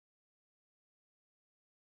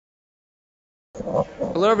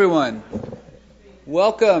Hello, everyone.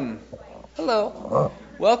 Welcome. Hello.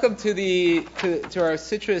 Welcome to our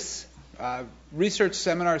citrus research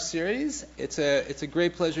seminar series. It's a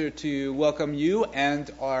great pleasure to welcome you and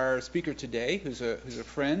our speaker today, who's a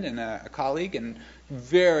friend and a colleague and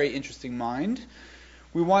very interesting mind.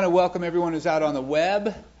 We want to welcome everyone who's out on the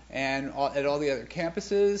web and at all the other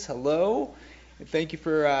campuses. Hello. Thank you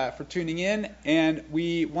for tuning in. And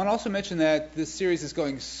we want to also mention that this series is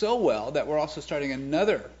going so well that we're also starting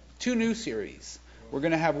two new series. We're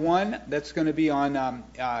going to have one that's going to be on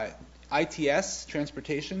ITS,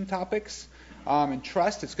 transportation topics, and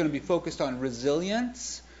trust. It's going to be focused on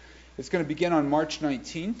resilience. It's going to begin on March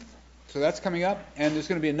 19th. So that's coming up. And there's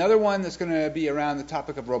going to be another one that's going to be around the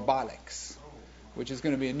topic of robotics, which is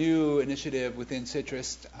going to be a new initiative within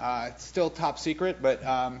Citrus. It's still top secret, but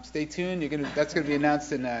stay tuned. That's going to be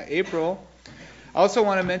announced in April. I also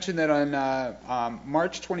want to mention that on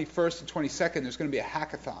March 21st and 22nd, there's going to be a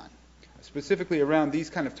hackathon, specifically around these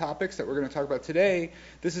kind of topics that we're going to talk about today.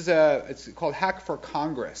 It's called Hack for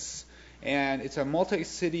Congress, and it's a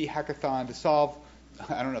multi-city hackathon to solve,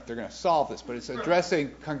 I don't know if they're going to solve this, but it's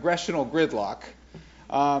addressing congressional gridlock.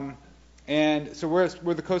 And so we're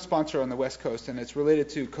the co-sponsor on the West Coast, and it's related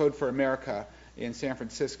to Code for America in San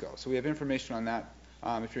Francisco. So we have information on that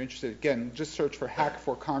if you're interested. Again, just search for Hack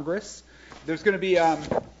for Congress. There's going to be a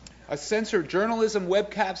censored journalism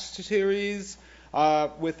webcast series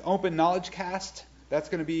with Open Knowledge Cast. That's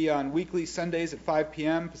going to be on weekly Sundays at 5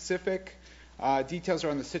 p.m. Pacific. Details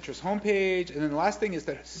are on the Citrus homepage. And then the last thing is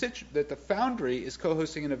that the Foundry is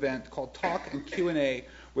co-hosting an event called Talk and Q&A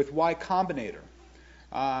with Y Combinator.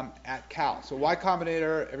 At Cal. So Y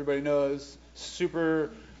Combinator, everybody knows,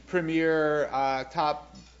 super premier,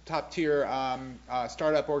 top tier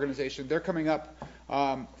startup organization. They're coming up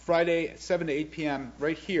Friday at 7 to 8 p.m.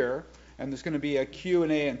 right here, and there's going to be a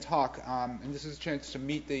Q&A and talk, and this is a chance to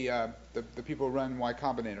meet the people who run Y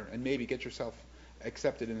Combinator and maybe get yourself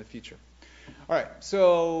accepted in the future. All right,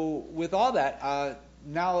 so with all that,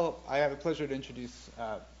 now I have the pleasure to introduce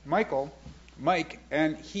Mike,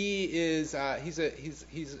 and he's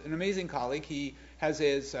an amazing colleague. He has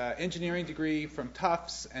his engineering degree from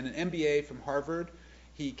Tufts and an MBA from Harvard.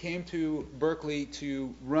 He came to Berkeley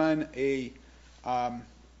to run our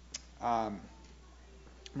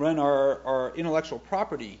intellectual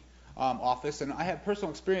property office, and I had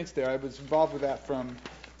personal experience there. I was involved with that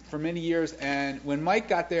for many years, and when Mike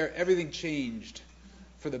got there, everything changed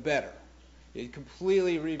for the better. He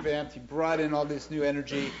completely revamped. He brought in all this new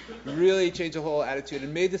energy, really changed the whole attitude,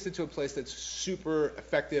 and made this into a place that's super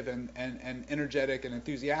effective and energetic and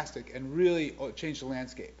enthusiastic, and really changed the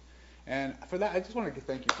landscape. And for that, I just want to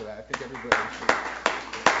thank you for that. I think everybody should.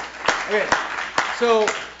 Okay, so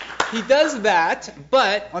he does that,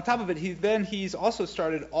 but on top of it, he's also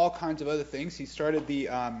started all kinds of other things. He started the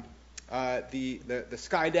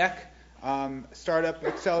Skydeck. Startup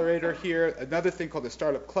accelerator here, another thing called the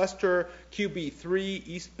Startup Cluster, QB3,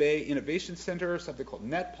 East Bay Innovation Center, something called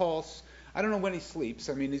NetPulse. I don't know when he sleeps.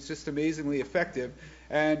 I mean, he's just amazingly effective,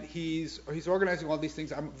 and he's organizing all these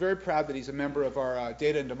things. I'm very proud that he's a member of our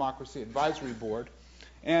Data and Democracy Advisory Board.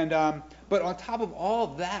 And but on top of all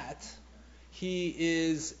of that, he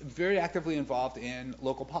is very actively involved in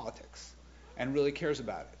local politics and really cares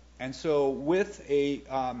about it. And so with a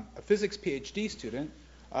physics PhD student,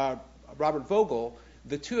 Robert Vogel,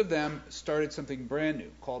 the two of them started something brand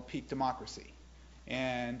new called Peak Democracy.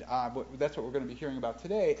 And that's what we're going to be hearing about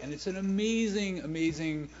today. And it's an amazing,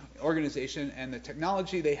 amazing organization, and the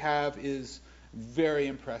technology they have is very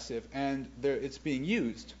impressive, and it's being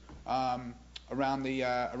used around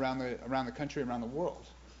the country, around the world.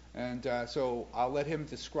 And so I'll let him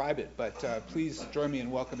describe it, but please join me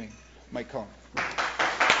in welcoming Mike Cohen.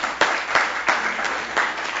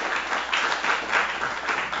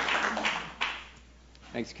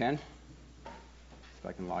 Thanks, Ken. If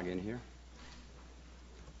I can log in here.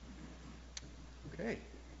 Okay.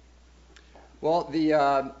 Well,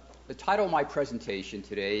 the title of my presentation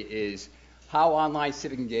today is How Online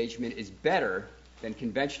Civic Engagement is Better Than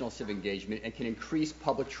Conventional Civic Engagement and Can Increase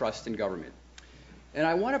Public Trust in Government. And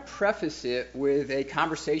I want to preface it with a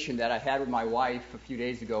conversation that I had with my wife a few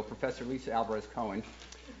days ago, Professor Lisa Alvarez Cohen.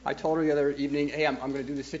 I told her the other evening, hey, I'm going to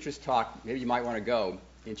do the Citrus talk. Maybe you might want to go.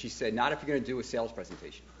 And she said, not if you're going to do a sales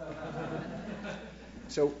presentation.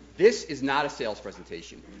 So this is not a sales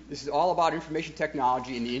presentation. This is all about information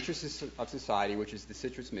technology in the interests of society, which is the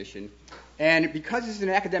Citrus mission. And because this is an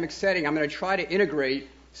academic setting, I'm going to try to integrate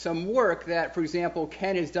some work that, for example,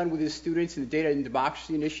 Ken has done with his students in the Data and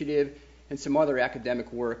Democracy Initiative and some other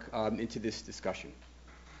academic work into this discussion.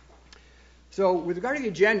 So with regard to the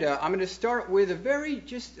agenda, I'm going to start with a very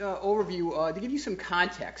just overview to give you some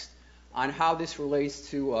context on how this relates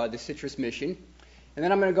to the Citrus mission. And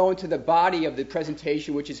then I'm going to go into the body of the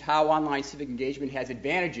presentation, which is how online civic engagement has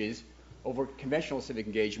advantages over conventional civic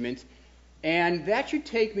engagement. And that should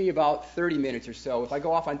take me about 30 minutes or so. If I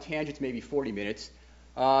go off on tangents, maybe 40 minutes.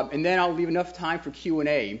 And then I'll leave enough time for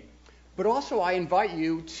Q&A. But also I invite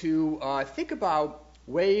you to think about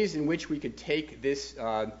ways in which we could take this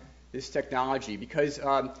technology, because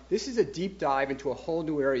this is a deep dive into a whole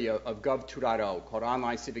new area of Gov 2.0 called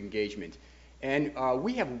online civic engagement. And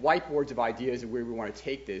we have whiteboards of ideas of where we want to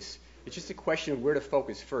take this. It's just a question of where to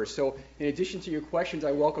focus first. So in addition to your questions,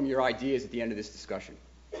 I welcome your ideas at the end of this discussion.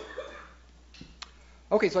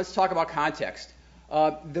 Okay, so let's talk about context.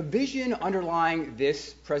 The vision underlying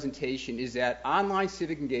this presentation is that online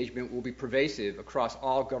civic engagement will be pervasive across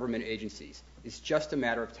all government agencies. It's just a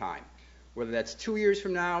matter of time. Whether that's 2 years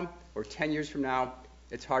from now or 10 years from now,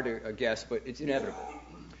 it's hard to guess, but it's inevitable.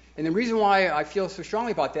 And the reason why I feel so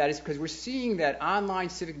strongly about that is because we're seeing that online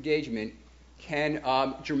civic engagement can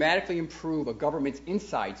dramatically improve a government's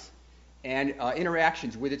insights and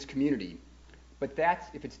interactions with its community. But that's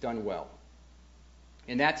if it's done well.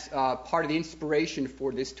 And that's part of the inspiration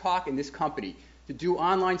for this talk and this company, to do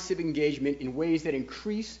online civic engagement in ways that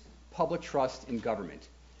increase public trust in government.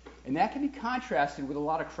 And that can be contrasted with a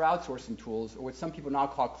lot of crowdsourcing tools, or what some people now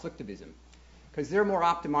call clicktivism, because they're more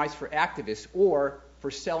optimized for activists or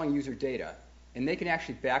for selling user data. And they can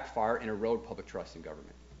actually backfire and erode public trust in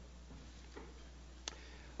government.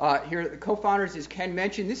 Here, the co-founders, as Ken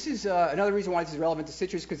mentioned, this is another reason why this is relevant to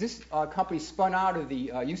Citrus, because this company spun out of the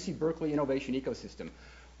UC Berkeley innovation ecosystem.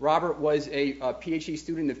 Robert was a PhD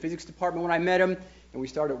student in the physics department when I met him, and we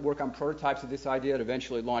started work on prototypes of this idea and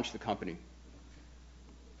eventually launched the company.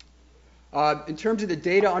 In terms of the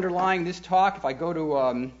data underlying this talk, if I go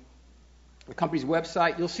to the company's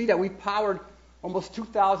website, you'll see that we've powered almost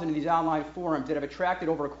 2,000 of these online forums that have attracted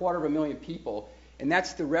over 250,000 people. And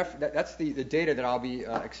that's the data that I'll be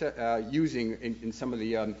using in some of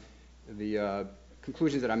the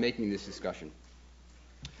conclusions that I'm making in this discussion.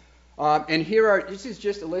 And this is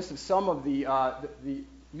just a list of some of the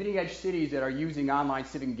leading-edge cities that are using online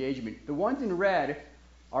civic engagement. The ones in red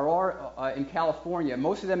are all in California,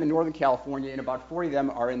 most of them in Northern California, and about 40 of them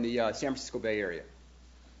are in the San Francisco Bay Area.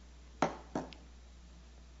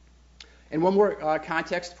 And one more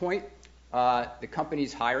context point, the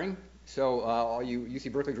company's hiring. So all you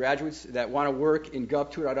UC Berkeley graduates that want to work in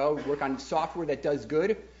Gov 2.0, work on software that does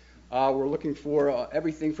good, we're looking for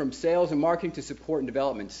everything from sales and marketing to support and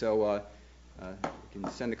development. So you can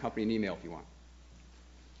send the company an email if you want.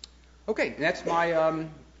 Okay, and that's my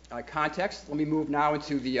context. Let me move now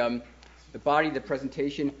into the body of the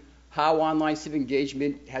presentation, how online civic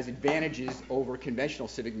engagement has advantages over conventional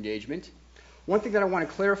civic engagement. One thing that I want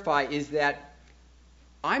to clarify is that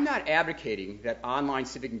I'm not advocating that online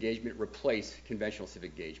civic engagement replace conventional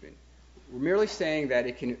civic engagement. We're merely saying that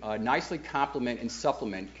it can nicely complement and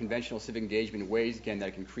supplement conventional civic engagement in ways, again,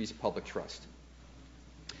 that can increase public trust.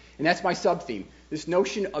 And that's my sub-theme, this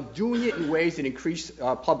notion of doing it in ways that increase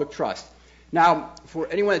public trust. Now, for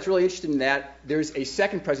anyone that's really interested in that, there's a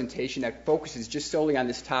second presentation that focuses just solely on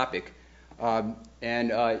this topic. And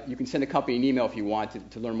you can send the company an email if you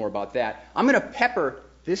want to learn more about that. I'm going to pepper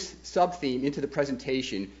this sub-theme into the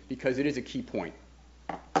presentation because it is a key point.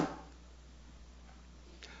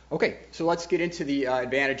 Okay, so let's get into the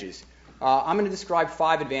advantages. I'm going to describe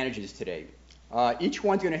 5 advantages today. Each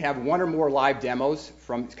one's going to have 1 or more live demos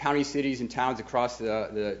from counties, cities, and towns across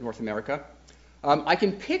the North America. I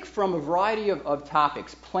can pick from a variety of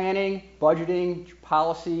topics: planning, budgeting,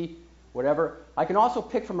 policy, whatever. I can also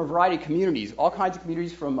pick from a variety of communities, all kinds of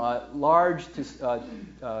communities, from large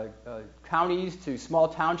to counties to small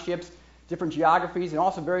townships, different geographies, and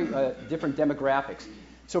also very different demographics.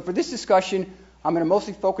 So for this discussion, I'm going to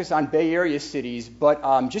mostly focus on Bay Area cities,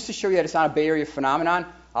 but just to show you that it's not a Bay Area phenomenon,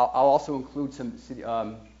 I'll also include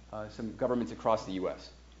some governments across the U.S.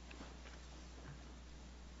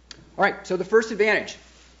 All right, so the first advantage.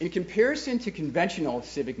 In comparison to conventional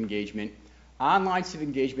civic engagement, online civic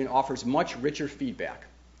engagement offers much richer feedback.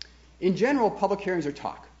 In general, public hearings are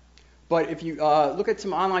talk. But if you look at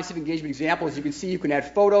some online civic engagement examples, you can see you can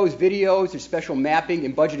add photos, videos, there's special mapping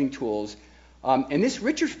and budgeting tools. And this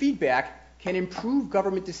richer feedback can improve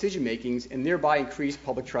government decision makings and thereby increase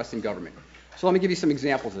public trust in government. So let me give you some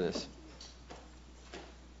examples of this.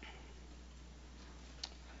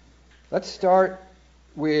 Let's start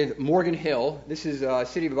with Morgan Hill. This is a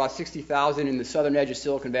city of about 60,000 in the southern edge of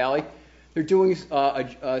Silicon Valley. They're doing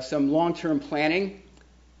some long-term planning,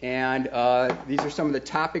 and these are some of the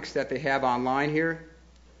topics that they have online here.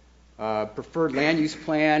 preferred land use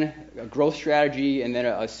plan, a growth strategy, and then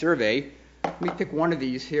a survey. Let me pick one of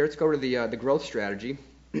these here. Let's go to the growth strategy.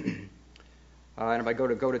 And if I go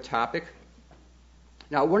to topic.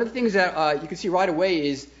 Now, one of the things that you can see right away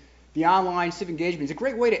is the online civic engagement is a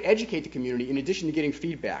great way to educate the community in addition to getting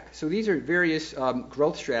feedback. So these are various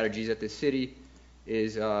growth strategies that the city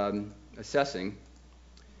is assessing.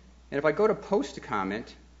 And if I go to post a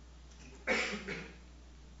comment,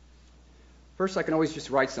 first I can always just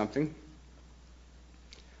write something.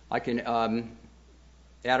 I can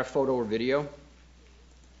add a photo or video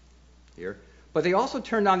here. But they also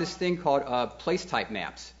turned on this thing called place type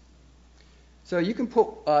maps. So you can put,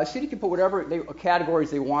 a city can put whatever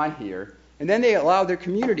categories they want here, and then they allow their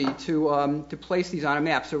community to place these on a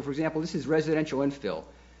map. So for example, this is residential infill.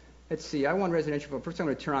 Let's see, I want residential, but first I'm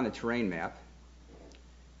going to turn on the terrain map.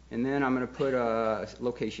 And then I'm going to put a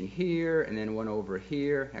location here, and then one over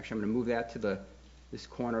here. Actually, I'm going to move that to this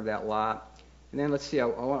corner of that lot. And then let's see, I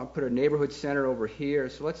want to put a neighborhood center over here.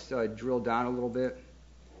 So let's drill down a little bit,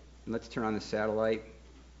 and let's turn on the satellite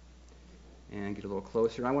and get a little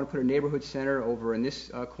closer. I want to put a neighborhood center over in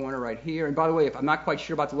this corner right here. And by the way, if I'm not quite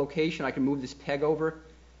sure about the location, I can move this peg over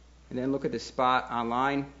and then look at the spot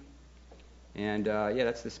online. And yeah,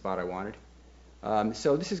 that's the spot I wanted.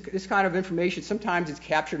 So this kind of information, sometimes it's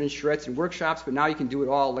captured in charrettes and workshops, but now you can do it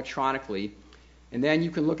all electronically. And then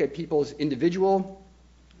you can look at people's individual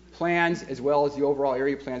plans as well as the overall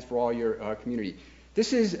area plans for all your community.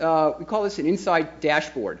 This is, we call this an inside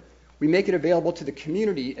dashboard. We make it available to the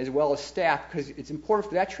community as well as staff because it's important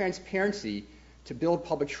for that transparency to build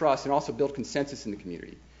public trust and also build consensus in the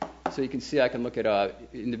community. So you can see I can look at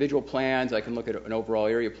individual plans, I can look at an overall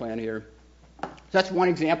area plan here. So that's one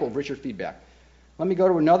example of richer feedback. Let me go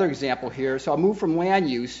to another example here. So I'll move from land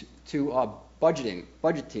use to budgeting.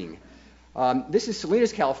 This is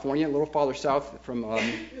Salinas, California, a little farther south from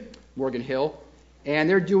Morgan Hill. And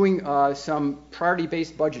they're doing some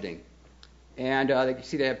priority-based budgeting. And you can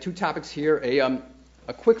see they have two topics here,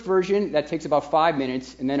 a quick version that takes about 5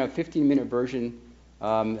 minutes, and then a 15-minute version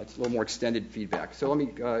that's a little more extended feedback. So let me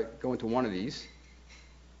go into one of these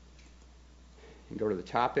and go to the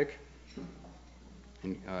topic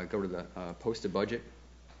and go to the post a budget.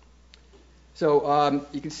 So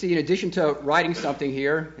you can see in addition to writing something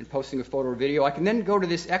here and posting a photo or video, I can then go to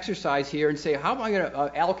this exercise here and say, how am I going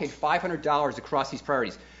to allocate $500 across these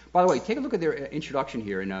priorities? By the way, take a look at their introduction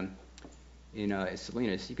here in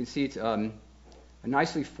Salinas. You can see it's a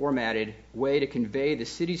nicely formatted way to convey the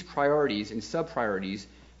city's priorities and sub-priorities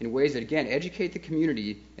in ways that, again, educate the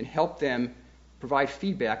community and help them provide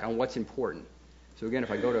feedback on what's important. So again,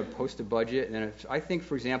 if I go to post a budget, and then if I think,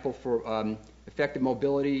 for example, for effective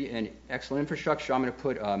mobility and excellent infrastructure, I'm going to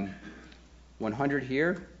put 100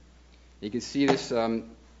 here. You can see this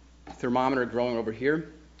thermometer growing over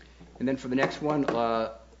here. And then for the next one,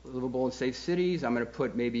 livable and safe cities, I'm going to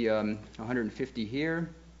put maybe 150 here,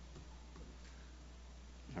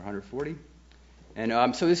 or 140.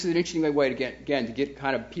 And so this is an interesting way to get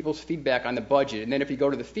kind of people's feedback on the budget. And then if you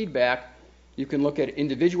go to the feedback, you can look at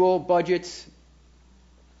individual budgets.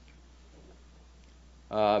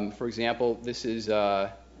 For example, this is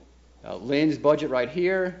Lynn's budget right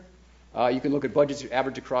here. You can look at budgets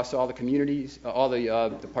averaged across all the communities, all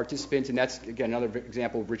the participants, and that's, again, another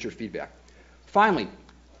example of richer feedback. Finally,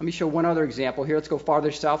 let me show one other example here. Let's go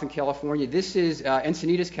farther south in California. This is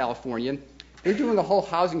Encinitas, California. They're doing a whole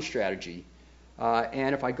housing strategy.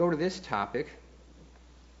 And if I go to this topic,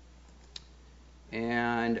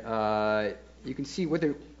 and you can see what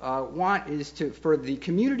they want is for the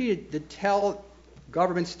community to tell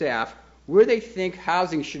government staff where they think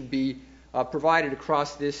housing should be provided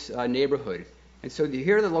across this neighborhood. And so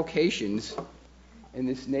here are the locations in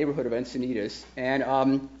this neighborhood of Encinitas. And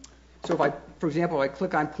so if I, for example, if I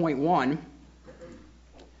click on point 1,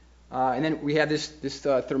 and then we have this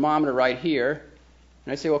thermometer right here,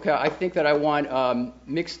 and I say, okay, I think that I want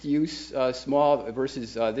mixed use, small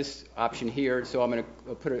versus this option here. So I'm going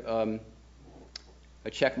to put a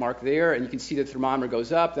check mark there, and you can see the thermometer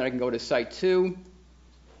goes up. Then I can go to site 2,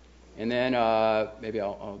 and then maybe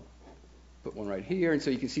I'll put one right here. And so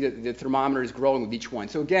you can see that the thermometer is growing with each one.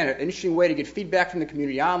 So again, an interesting way to get feedback from the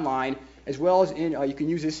community online, as well as you can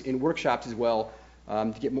use this in workshops as well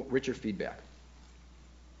to get richer feedback.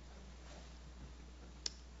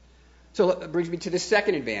 So that brings me to the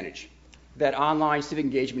second advantage that online civic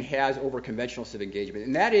engagement has over conventional civic engagement,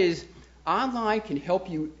 and that is online can help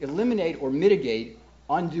you eliminate or mitigate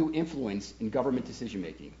undue influence in government decision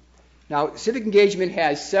making. Now, civic engagement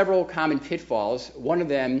has several common pitfalls.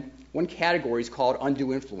 One category is called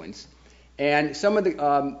undue influence. And some of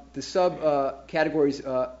the sub-categories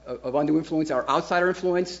of undue influence are outsider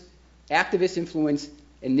influence, activist influence,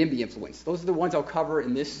 and NIMBY influence. Those are the ones I'll cover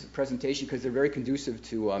in this presentation because they're very conducive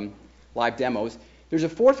to live demos. There's a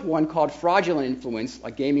fourth one called fraudulent influence,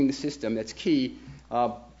 like gaming the system. That's key,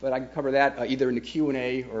 but I can cover that either in the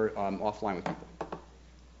Q&A or offline with people.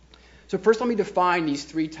 So first, let me define these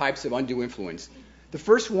three types of undue influence. The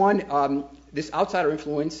first one, this outsider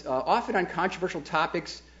influence, often on controversial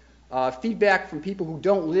topics, feedback from people who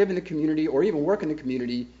don't live in the community or even work in the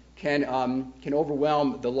community can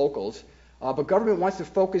overwhelm the locals. But government wants to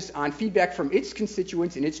focus on feedback from its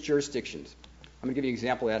constituents in its jurisdictions. I'm going to give you an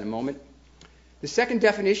example of that in a moment. The second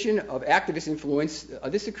definition of activist influence,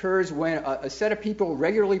 this occurs when a set of people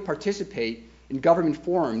regularly participate in government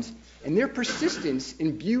forums, and their persistence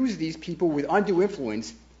imbues these people with undue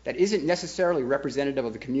influence that isn't necessarily representative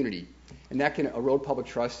of the community. And that can erode public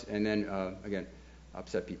trust and then, again,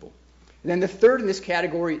 upset people. And then the third in this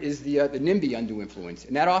category is the NIMBY undue influence.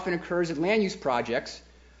 And that often occurs at land use projects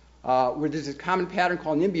where there's a common pattern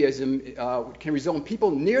called NIMBYism can result in people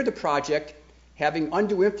near the project having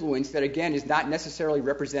undue influence that, again, is not necessarily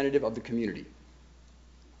representative of the community.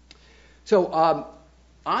 So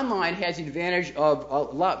online has the advantage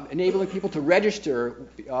of enabling people to register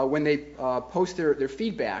when they post their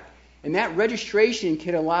feedback. And that registration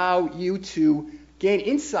can allow you to gain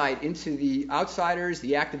insight into the outsiders,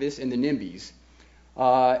 the activists, and the NIMBYs.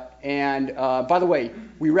 And by the way,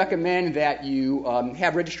 we recommend that you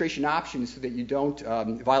have registration options so that you don't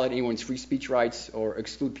violate anyone's free speech rights or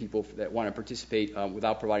exclude people that want to participate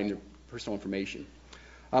without providing their personal information.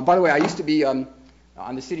 By the way, I used to be on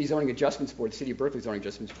the City Zoning Adjustments Board, the City of Berkeley Zoning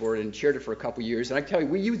Adjustments Board, and chaired it for a couple years. And I tell you,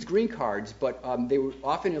 we used green cards, but they were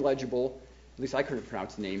often illegible. At least I couldn't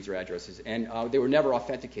pronounce names or addresses, and they were never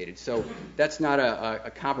authenticated. So that's not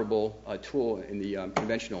a comparable tool in the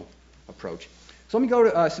conventional approach. So let me go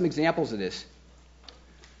to some examples of this.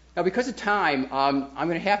 Now, because of time, I'm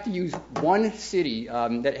going to have to use one city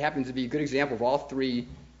that happens to be a good example of all three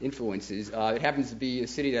influences. It happens to be a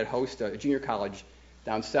city that hosts a junior college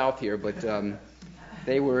down south here, but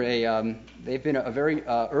they've been a very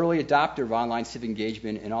early adopter of online civic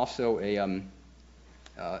engagement and also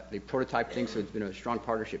they prototype things, so it's been a strong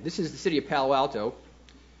partnership. This is the city of Palo Alto.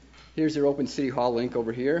 Here's their Open City Hall link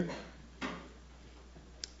over here.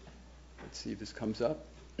 Let's see if this comes up.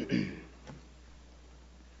 I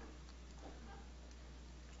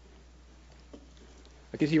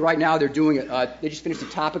can see right now they're doing they just finished a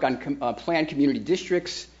topic on planned community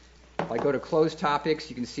districts. If I go to closed topics,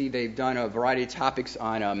 you can see they've done a variety of topics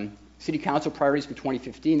on city council priorities for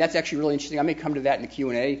 2015. That's actually really interesting. I may come to that in the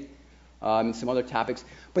Q&A and some other topics.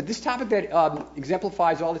 But this topic that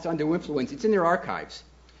exemplifies all this undue influence, it's in their archives.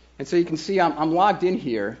 And so you can see I'm logged in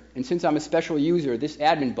here, and since I'm a special user, this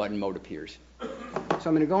admin button mode appears. So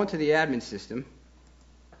I'm going to go into the admin system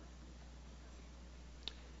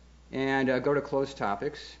and go to closed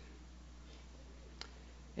topics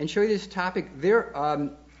and show you this topic. Their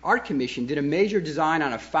art commission did a major design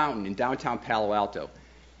on a fountain in downtown Palo Alto,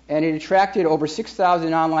 and it attracted over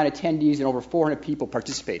 6,000 online attendees and over 400 people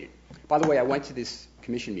participated. By the way, I went to this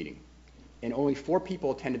commission meeting, and only 4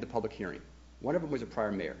 people attended the public hearing. One of them was a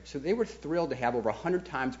prior mayor. So they were thrilled to have over 100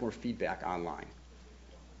 times more feedback online.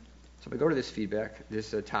 So if I go to this feedback,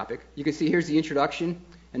 this topic, you can see here's the introduction.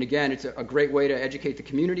 And again, it's a great way to educate the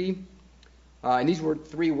community. And these were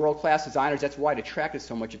 3 world-class designers. That's why it attracted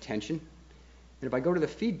so much attention. And if I go to the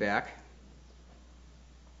feedback,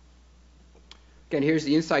 again, here's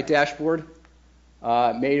the Insight dashboard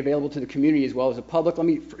made available to the community as well as the public. Let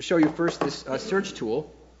me show you first this search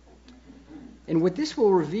tool. And what this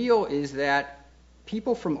will reveal is that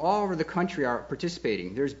people from all over the country are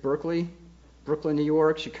participating. There's Berkeley, Brooklyn, New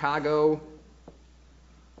York, Chicago,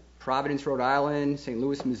 Providence, Rhode Island, St.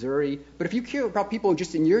 Louis, Missouri. But if you care about people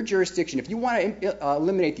just in your jurisdiction, if you want to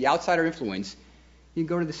eliminate the outsider influence, you can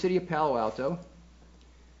go to the city of Palo Alto,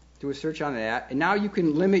 do a search on that, and now you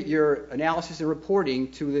can limit your analysis and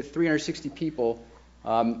reporting to the 360 people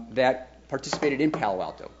that participated in Palo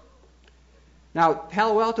Alto. Now,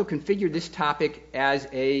 Palo Alto configured this topic as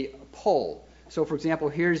a poll. So, for example,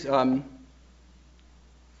 here's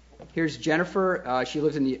Jennifer. She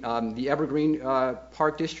lives in the Evergreen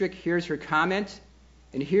Park District. Here's her comment,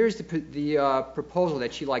 and here's the proposal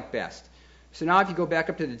that she liked best. So now, if you go back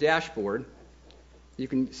up to the dashboard, you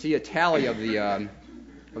can see a tally of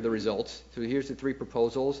the results. So here's the 3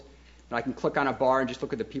 proposals, and I can click on a bar and just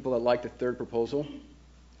look at the people that like the 3rd proposal.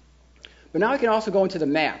 But now I can also go into the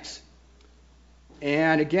maps.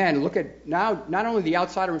 And again, look at now not only the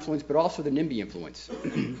outsider influence, but also the NIMBY influence.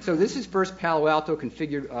 So this is first Palo Alto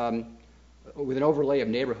configured with an overlay of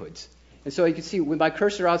neighborhoods. And so you can see with my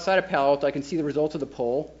cursor outside of Palo Alto, I can see the results of the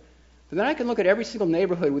poll. But then I can look at every single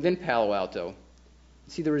neighborhood within Palo Alto,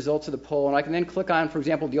 see the results of the poll, and I can then click on, for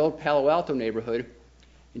example, the old Palo Alto neighborhood,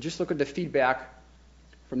 and just look at the feedback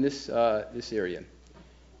from this area.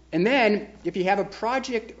 And then, if you have a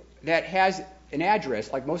project that has an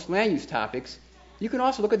address, like most land use topics, you can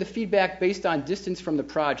also look at the feedback based on distance from the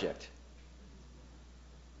project.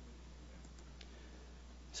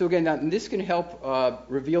 So again, now, this can help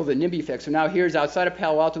reveal the NIMBY effect. So now here's outside of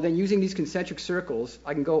Palo Alto. Then using these concentric circles,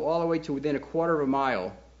 I can go all the way to within a quarter of a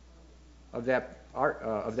mile of that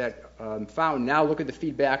fountain. Now look at the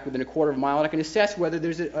feedback within a quarter of a mile, and I can assess whether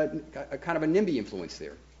there's a kind of a NIMBY influence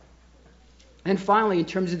there. And finally, in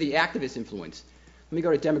terms of the activist influence, let me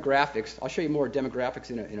go to demographics. I'll show you more demographics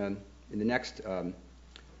in the next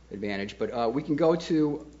advantage. But we can go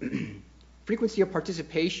to frequency of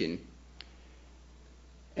participation.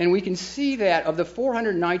 And we can see that of the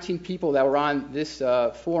 419 people that were on this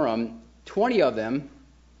forum, 20 of them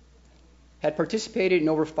had participated in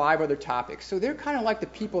over 5 other topics. So they're kind of like the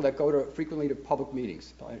people that go frequently to public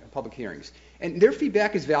meetings, public hearings. And their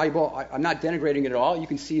feedback is valuable. I'm not denigrating it at all. You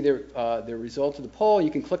can see their results of the poll. You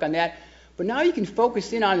can click on that. But now you can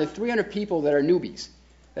focus in on the 300 people that are newbies,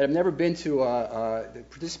 that have never been to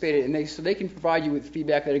participated, and so they can provide you with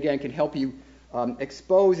feedback that, again, can help you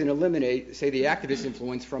expose and eliminate, say, the activist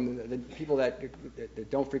influence from the people that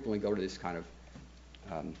don't frequently go to this kind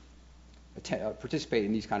of participate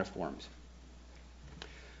in these kind of forums.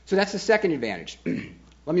 So that's the second advantage.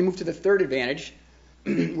 Let me move to the third advantage,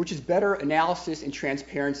 which is better analysis and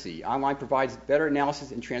transparency. Online provides better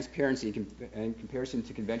analysis and transparency in comparison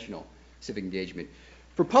to conventional civic engagement.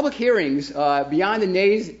 For public hearings, beyond the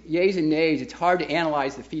yays and nays, it's hard to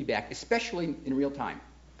analyze the feedback, especially in real time.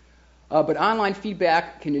 But online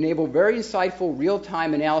feedback can enable very insightful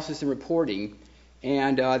real-time analysis and reporting,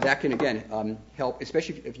 and that can, again, help,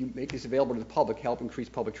 especially if you make this available to the public, help increase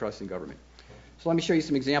public trust in government. So let me show you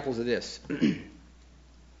some examples of this.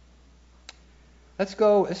 Let's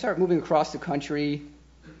start moving across the country.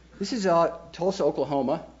 This is Tulsa,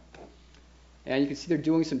 Oklahoma. And you can see they're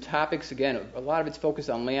doing some topics. Again, a lot of it's focused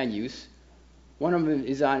on land use. One of them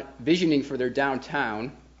is on visioning for their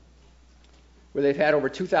downtown, where they've had over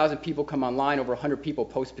 2,000 people come online, over 100 people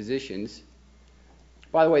post positions.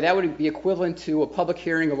 By the way, that would be equivalent to a public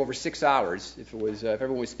hearing of over 6 hours if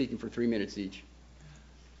everyone was speaking for 3 minutes each.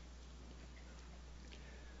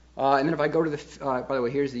 And then if I go to by the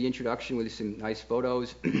way, here's the introduction with some nice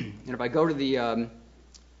photos. And if I go to the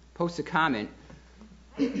post a comment,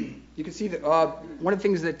 you can see that one of the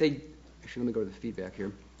things that actually, let me go to the feedback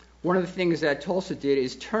here. One of the things that Tulsa did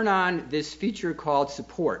is turn on this feature called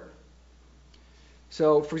support.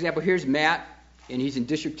 So, for example, here's Matt, and he's in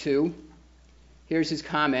District 2. Here's his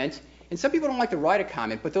comment. And some people don't like to write a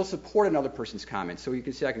comment, but they'll support another person's comment. So you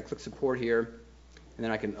can see I can click support here, and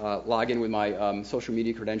then I can log in with my social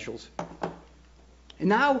media credentials. And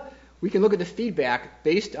now we can look at the feedback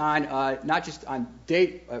based on not just on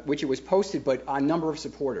date which it was posted, but on number of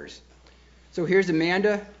supporters. So here's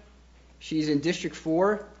Amanda. She's in District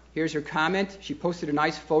 4. Here's her comment. She posted a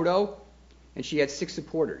nice photo, and she had 6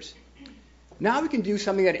 supporters. Now we can do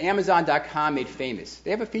something that Amazon.com made famous.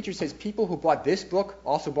 They have a feature that says people who bought this book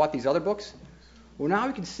also bought these other books. Well, now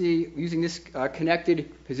we can see, using this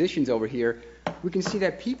connected positions over here, we can see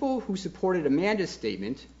that people who supported Amanda's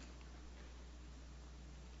statement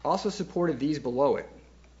also supported these below it.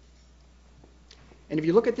 And if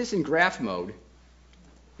you look at this in graph mode,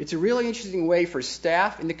 it's a really interesting way for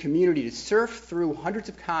staff in the community to surf through hundreds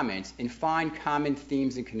of comments and find common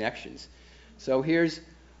themes and connections. So here's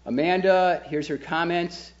Amanda, here's her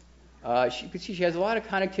comments. You can see she has a lot of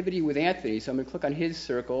connectivity with Anthony, so I'm going to click on his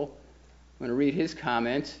circle. I'm going to read his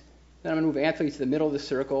comment. Then I'm going to move Anthony to the middle of the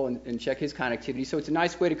circle and check his connectivity. So it's a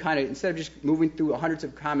nice way to kind of, instead of just moving through hundreds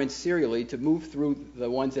of comments serially, to move through the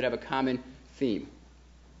ones that have a common theme.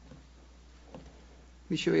 Let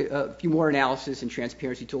me show you a few more analysis and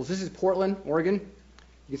transparency tools. This is Portland, Oregon.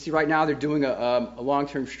 You can see right now they're doing a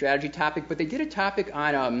long-term strategy topic, but they did a topic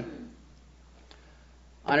on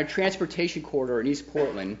a transportation corridor in East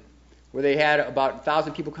Portland, where they had about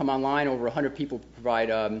 1,000 people come online, over 100 people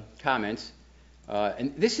provide comments.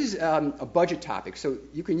 And this is a budget topic, so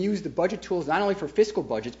you can use the budget tools not only for fiscal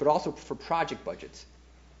budgets, but also for project budgets.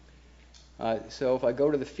 So if I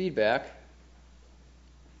go to the feedback,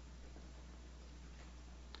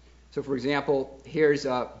 so for example, here's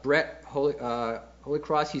Brett Holy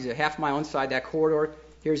Cross. He's a half mile inside that corridor.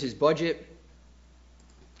 Here's his budget.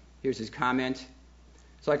 Here's his comment.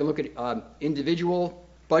 So I can look at individual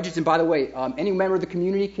budgets. And by the way, any member of the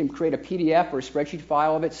community can create a PDF or a spreadsheet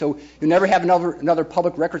file of it, so you'll never have another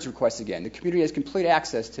public records request again. The community has complete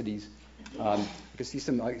access to these. You can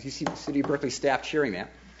see you see the City of Berkeley staff cheering that.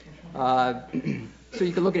 So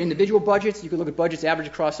you can look at individual budgets. You can look at budgets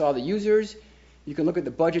averaged across all the users. You can look at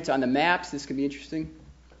the budgets on the maps. This can be interesting.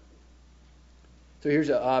 So here's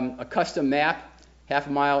a custom map, half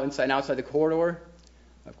a mile inside and outside the corridor.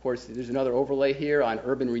 Of course, there's another overlay here on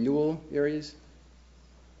urban renewal areas.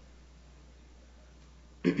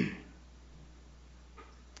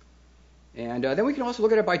 And then we can also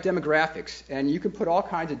look at it by demographics. And you can put all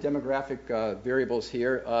kinds of demographic variables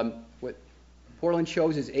here. What Portland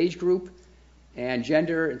shows is age group and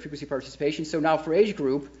gender and frequency of participation. So now for age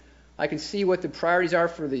group, I can see what the priorities are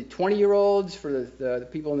for the 20-year-olds, for the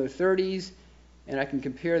people in their 30s, and I can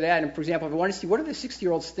compare that. And for example, if I want to see what are the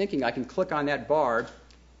 60-year-olds thinking, I can click on that bar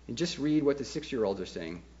and just read what the 60-year-olds are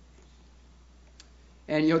saying.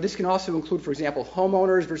 And this can also include, for example,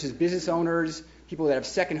 homeowners versus business owners, people that have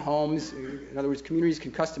second homes. In other words, communities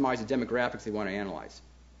can customize the demographics they want to analyze.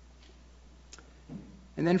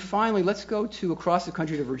 And then finally, let's go to across the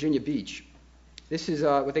country to Virginia Beach. This is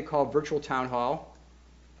what they call virtual town hall.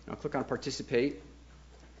 I'll click on participate.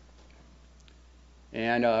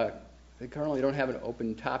 And they currently don't have an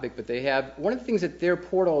open topic, but they have one of the things that their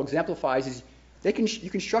portal exemplifies is you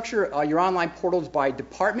can structure your online portals by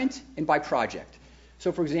department and by project.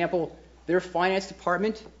 So, for example, their finance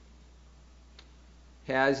department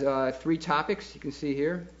has 3 topics you can see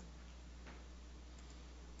here.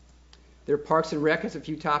 Their Parks and Rec has a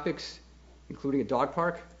few topics, including a dog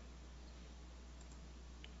park.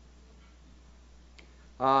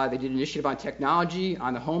 They did an initiative on technology,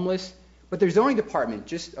 on the homeless. But their zoning department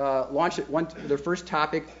just launched their first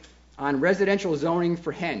topic on residential zoning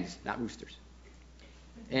for hens, not roosters.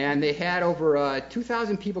 And they had over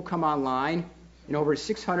 2,000 people come online and over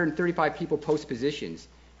 635 people post positions.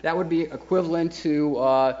 That would be equivalent to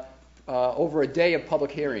over a day of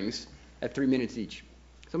public hearings at 3 minutes each.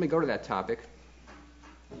 So let me go to that topic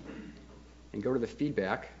and go to the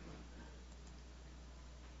feedback.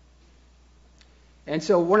 And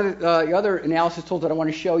so one of the other analysis tools that I want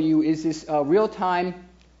to show you is this real-time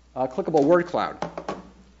clickable word cloud.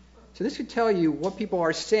 So this could tell you what people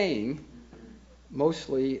are saying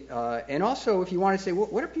mostly, and also if you want to say,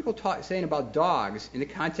 what are people saying about dogs in the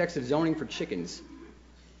context of zoning for chickens?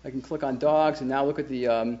 I can click on dogs and now look at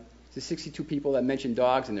the 62 people that mentioned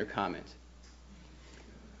dogs in their comments.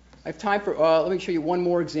 I have time for, let me show you one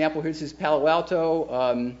more example. Here's this Palo Alto.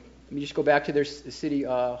 Let me just go back to their city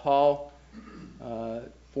hall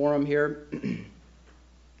forum here.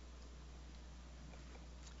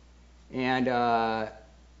 And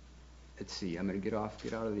let's see, I'm going to get out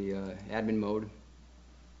of the admin mode.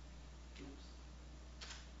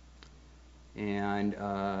 And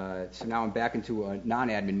so now I'm back into a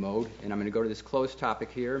non-admin mode, and I'm going to go to this closed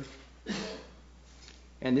topic here.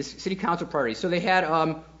 And this city council priorities. So they had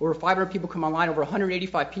over 500 people come online, over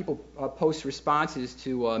 185 people post responses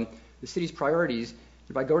to the city's priorities.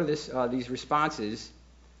 If I go to these responses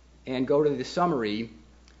and go to the summary,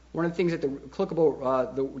 one of the things that the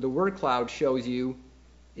clickable, the word cloud shows you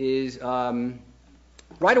is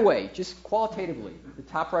right away, just qualitatively, the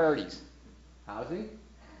top priorities: housing,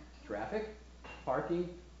 traffic, parking,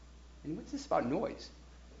 and what's this about noise?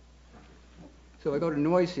 So if I go to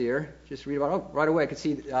noise here, just read about, right away I can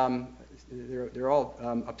see they're all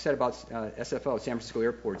upset about SFO, San Francisco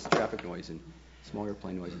Airport's traffic noise and small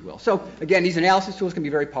airplane noise as well. So again, these analysis tools can be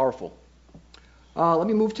very powerful. Let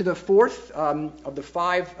me move to the fourth of the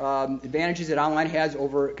 5 advantages that online has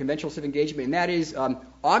over conventional civic engagement, and that is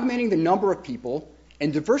augmenting the number of people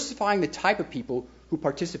and diversifying the type of people who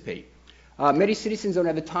participate. Many citizens don't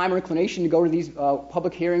have the time or inclination to go to these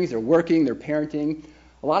public hearings. They're working, they're parenting.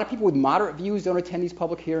 A lot of people with moderate views don't attend these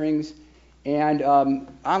public hearings, and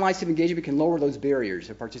online civic engagement can lower those barriers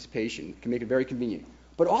of participation, can make it very convenient.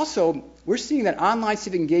 But also, we're seeing that online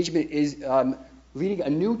civic engagement is leading a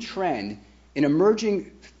new trend in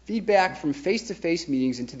emerging feedback from face-to-face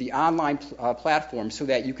meetings into the online platform so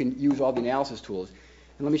that you can use all the analysis tools.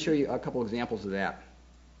 And let me show you a couple examples of that.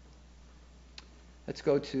 Let's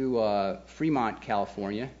go to Fremont,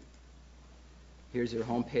 California. Here's their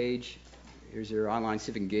homepage. Here's their online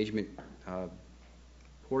civic engagement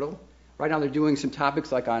portal. Right now they're doing some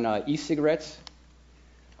topics like on e-cigarettes.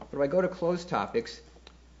 But if I go to closed topics,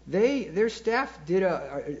 their staff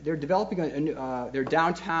they're developing their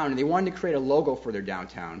downtown, and they wanted to create a logo for their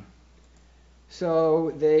downtown.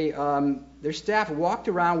 So their staff walked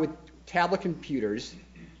around with tablet computers,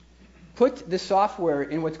 put the software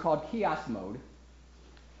in what's called kiosk mode,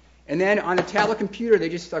 and then on the tablet computer, they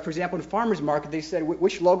just, for example, in farmers market, they said,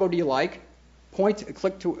 which logo do you like?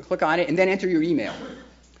 Click on it, and then enter your email.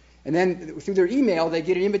 And then through their email, they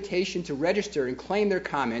get an invitation to register and claim their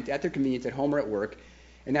comment at their convenience at home or at work.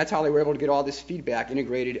 And that's how they were able to get all this feedback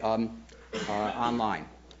integrated online.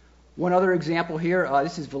 One other example here,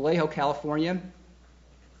 this is Vallejo, California.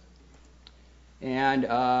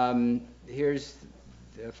 And here's,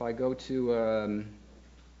 if I go to,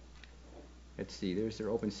 let's see, there's their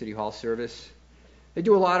open city hall service. They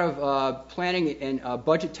do a lot of planning and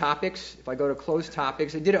budget topics. If I go to closed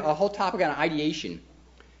topics, they did a whole topic on ideation.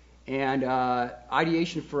 And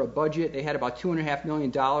ideation for a budget, they had about $2.5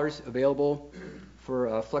 million available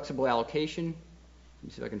for flexible allocation. Let me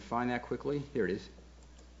see if I can find that quickly. Here it is.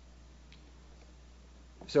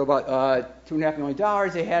 So about $2.5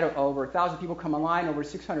 million. They had over 1,000 people come online, over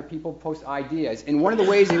 600 people post ideas. And one of the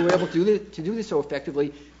ways they were able to do this so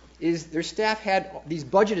effectively is their staff had these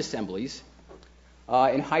budget assemblies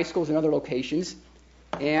in high schools and other locations.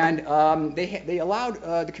 And they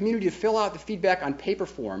allowed the community to fill out the feedback on paper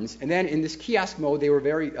forms. And then in this kiosk mode, they were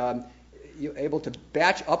very able to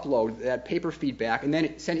batch upload that paper feedback and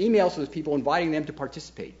then send emails to those people inviting them to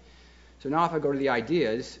participate. So now if I go to the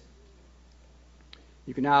ideas,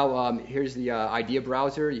 you can now, here's the idea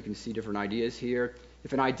browser. You can see different ideas here.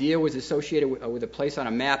 If an idea was associated with a place on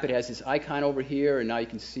a map, it has this icon over here, and now you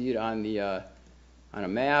can see it on a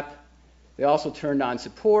map. They also turned on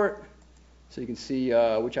support, so you can see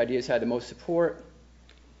which ideas had the most support.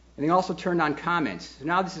 And they also turned on comments. So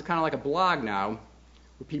now this is kind of like a blog now,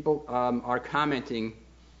 where people are commenting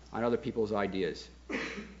on other people's ideas.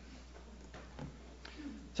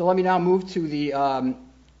 So let me now move to the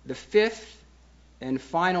fifth and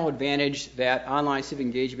final advantage that online civic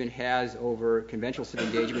engagement has over conventional civic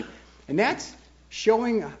engagement, and that's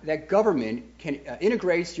showing that government can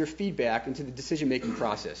integrates your feedback into the decision-making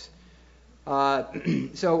process.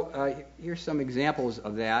 So here's some examples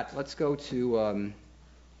of that. Let's go to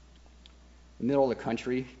the middle of the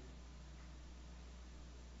country.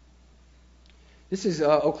 This is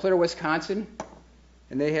Eau Claire, Wisconsin,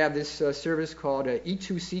 and they have this service called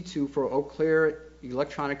E2C2 for Eau Claire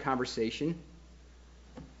Electronic Conversation.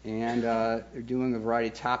 And they're doing a variety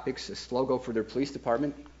of topics, a slogan for their police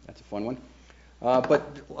department. That's a fun one.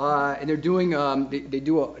 And they're doing they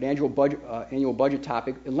do an annual budget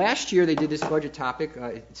topic. And last year they did this budget topic.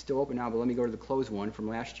 It's still open now, but let me go to the closed one from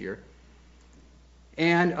last year.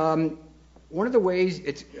 And one of the ways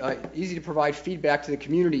it's easy to provide feedback to the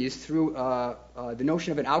community is through the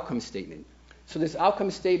notion of an outcome statement. So this outcome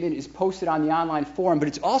statement is posted on the online forum, but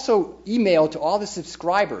it's also emailed to all the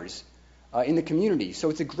subscribers in the community. So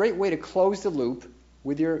it's a great way to close the loop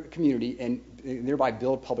with your community and thereby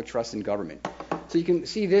build public trust in government. So you can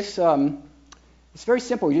see this, it's very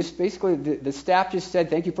simple. You just basically, the staff just said,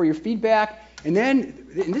 thank you for your feedback. And then,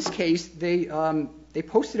 in this case, they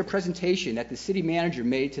posted a presentation that the city manager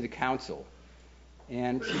made to the council.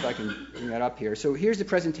 And let's see if I can bring that up here. So here's the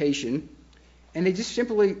presentation. And they just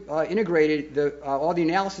simply integrated all the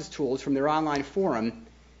analysis tools from their online forum.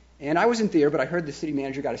 And I wasn't there, but I heard the city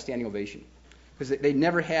manager got a standing ovation because they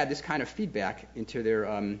never had this kind of feedback into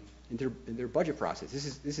their budget process.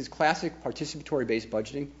 This is classic participatory-based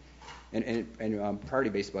budgeting and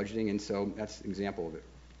priority-based budgeting, and so that's an example of it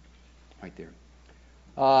right there.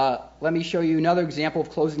 Let me show you another example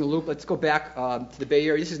of closing the loop. Let's go back to the Bay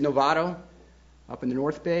Area. This is Novato up in the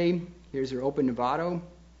North Bay. Here's their Open Novato.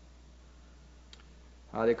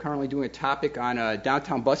 They're currently doing a topic on a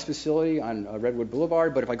downtown bus facility on Redwood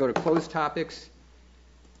Boulevard. But if I go to closed topics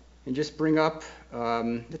and just bring up,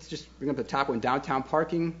 let's just bring up the top one, downtown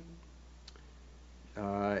parking,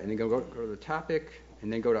 and then go to the topic,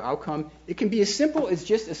 and then go to outcome. It can be as simple as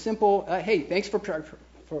just a simple, hey, thanks for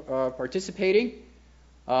participating.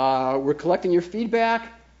 We're collecting your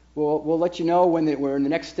feedback. We'll let you know when we're in the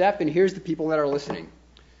next step, and here's the people that are listening.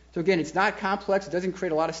 So again, it's not complex, it doesn't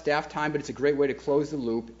create a lot of staff time, but it's a great way to close the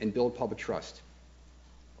loop and build public trust.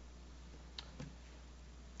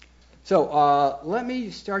 So let me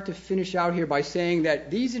start to finish out here by saying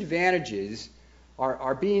that these advantages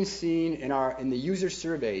are being seen in the user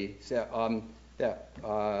surveys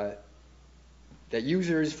that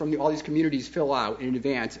users from all these communities fill out in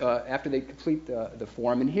advance after they complete the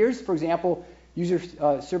form. And here's, for example, user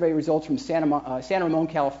survey results from Santa Ramon,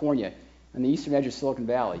 California, on the eastern edge of Silicon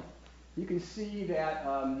Valley. You can see that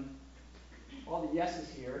all the yeses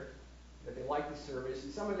here, that they like the service,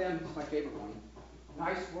 and some of them, this is my favorite one,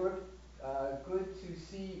 nice work, good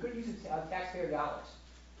use of taxpayer dollars.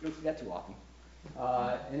 You don't see that too often.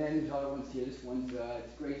 And then there's other ones here. This one's,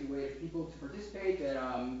 it's a great way for people to participate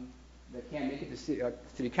that can't make it to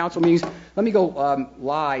city council meetings. Let me go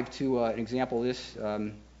live to an example of this.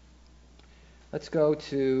 Let's go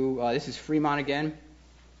to, this is Fremont again.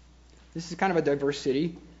 This is kind of a diverse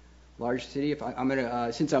city. large city. If I'm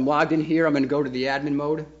gonna, since I'm logged in here, I'm gonna go to the admin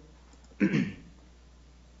mode,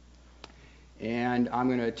 and I'm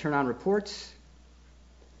gonna turn on reports,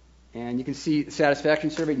 and you can see the satisfaction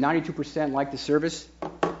survey. 92% like the service.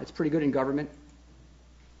 That's pretty good in government.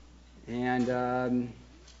 And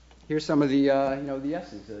here's some of the the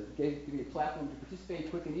yeses. Give me a platform to participate,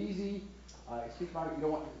 quick and easy. Speak about it.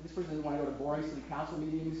 This person doesn't want to go to boring city council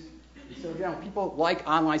meetings. So again, people like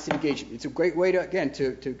online civic engagement. It's a great way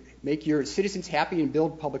to make your citizens happy and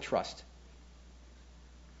build public trust.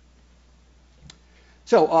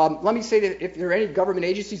 So let me say that if there are any government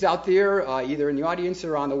agencies out there, either in the audience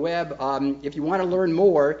or on the web, if you want to learn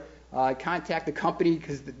more, contact the company,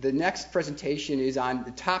 because the next presentation is on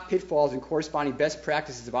the top pitfalls and corresponding best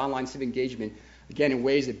practices of online civic engagement, again, in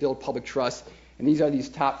ways that build public trust. And these are these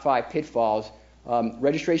top 5 pitfalls: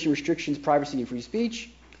 registration restrictions, privacy, and free speech,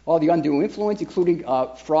 all the undue influence, including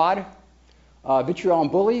fraud, vitriol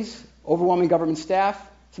and bullies, overwhelming government staff,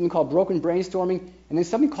 something called broken brainstorming, and then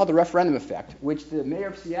something called the referendum effect, which the mayor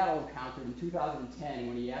of Seattle encountered in 2010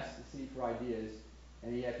 when he asked the city for ideas,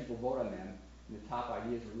 and he had people vote on them. And the top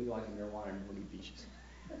ideas were legalizing marijuana and moving beaches.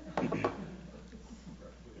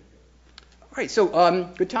 All right, so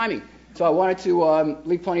good timing. So I wanted to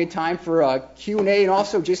leave plenty of time for Q&A and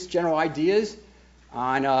also just general ideas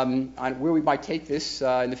on where we might take this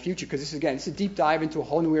in the future, because this is a deep dive into a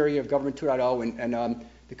whole new area of Government 2.0, and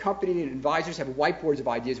the company and advisors have whiteboards of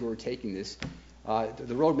ideas where we're taking this.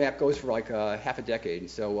 The roadmap goes for like half a decade.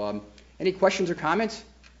 So any questions or comments?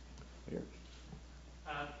 Here.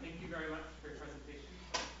 Thank you very much for your presentation.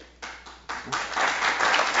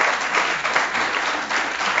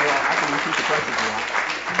 Well, I can repeat the questions if you want.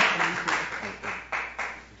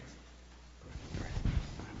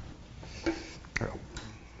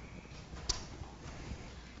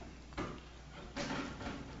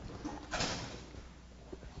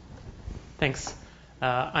 Thanks.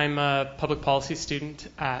 I'm a public policy student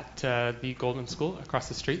at the Goldman School across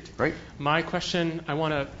the street. Great. My question, I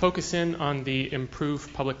want to focus in on the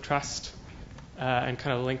improve public trust and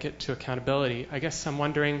kind of link it to accountability. I guess I'm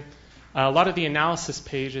wondering, a lot of the analysis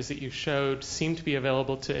pages that you showed seem to be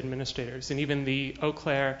available to administrators, and even the Eau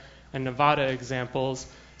Claire and Nevada examples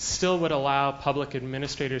still would allow public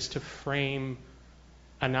administrators to frame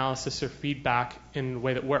analysis or feedback in a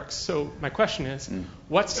way that works. So my question is,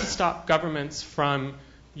 what's to stop governments from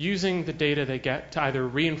using the data they get to either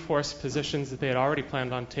reinforce positions that they had already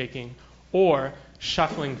planned on taking or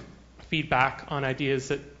shuffling feedback on ideas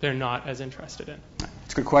that they're not as interested in?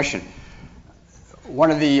 That's a good question.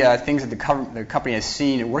 One of the things that the company has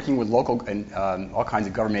seen in working with local and all kinds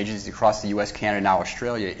of government agencies across the U.S., Canada, and now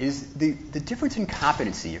Australia is the difference in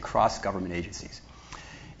competency across government agencies.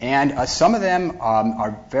 And some of them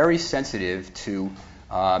are very sensitive to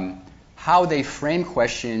how they frame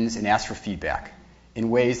questions and ask for feedback in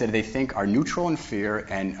ways that they think are neutral and fair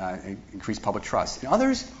and increase public trust. And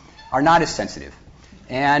others are not as sensitive.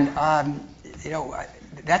 And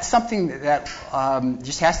that's something that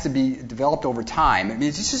just has to be developed over time. I mean,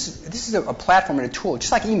 this is a platform and a tool,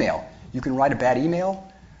 just like email. You can write a bad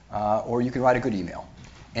email, or you can write a good email.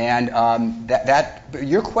 And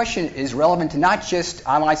your question is relevant to not just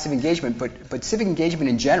online civic engagement, but civic engagement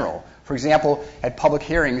in general. For example, at public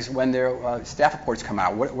hearings, when their staff reports come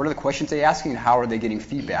out, what are the questions they're asking, and how are they getting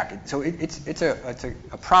feedback? So it's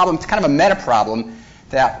a problem. It's kind of a meta problem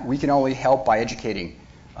that we can only help by educating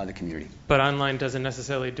the community. But online doesn't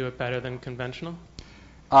necessarily do it better than conventional?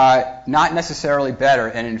 Not necessarily better,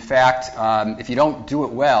 and in fact, if you don't do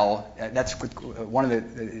it well, that's one of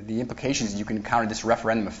the implications. You can encounter this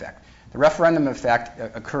referendum effect. The referendum effect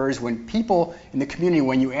occurs when people in the community,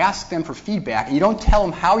 when you ask them for feedback, and you don't tell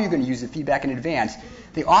them how you're going to use the feedback in advance,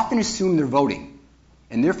 they often assume they're voting,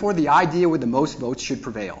 and therefore the idea with the most votes should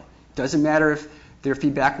prevail. It doesn't matter if their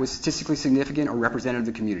feedback was statistically significant or representative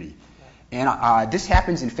of the community. And this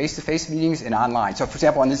happens in face-to-face meetings and online. So, for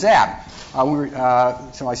example, on the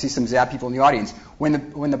ZAB, so I see some ZAB people in the audience.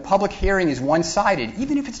 When the public hearing is one-sided,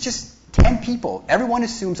 even if it's just 10 people, everyone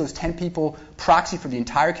assumes those 10 people proxy for the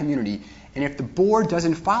entire community. And if the board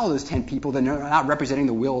doesn't follow those 10 people, then they're not representing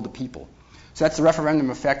the will of the people. So that's the referendum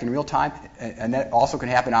effect in real time, and that also can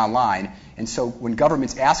happen online. And so when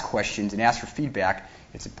governments ask questions and ask for feedback,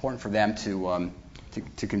 it's important for them to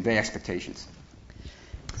convey expectations.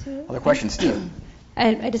 Other questions, Steve?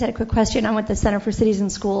 I just had a quick question. I'm with the Center for Cities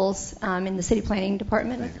and Schools in the City Planning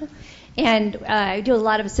Department. And I do a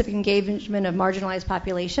lot of civic engagement of marginalized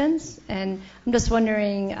populations. And I'm just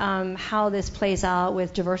wondering how this plays out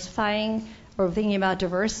with diversifying or thinking about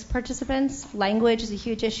diverse participants. Language is a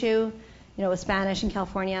huge issue, with Spanish in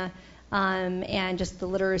California. and just the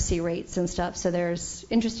literacy rates and stuff. So there's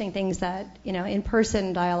interesting things that,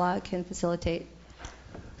 in-person dialogue can facilitate.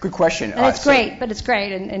 Good question. And it's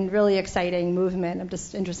great and really exciting movement. I'm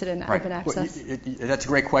just interested in open access. Well, that's a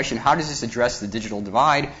great question. How does this address the digital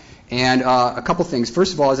divide? And a couple things.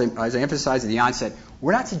 First of all, as I emphasized at the onset,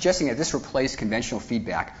 we're not suggesting that this replace conventional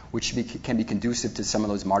feedback, which can be conducive to some of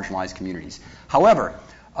those marginalized communities. However,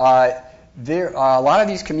 a lot of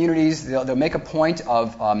these communities, they'll make a point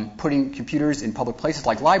of putting computers in public places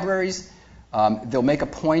like libraries. They'll make a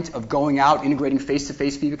point of going out, integrating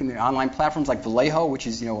face-to-face feedback in the online platforms like Vallejo, which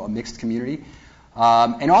is a mixed community.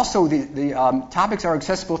 And also, the topics are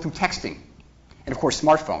accessible through texting, and of course,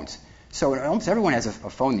 smartphones. So almost everyone has a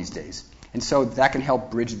phone these days, and so that can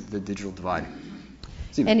help bridge the digital divide.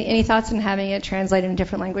 Any thoughts on having it translated in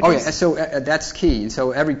different languages? Oh yeah, so that's key. And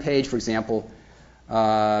so every page, for example, if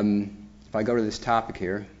I go to this topic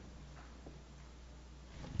here,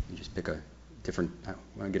 let me just pick a different. I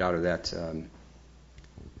want to get out of that.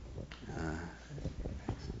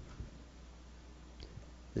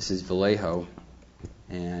 This is Vallejo,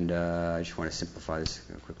 and I just want to simplify this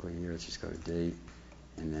quickly here. Let's just go to date,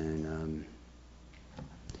 and then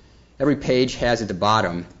every page has at the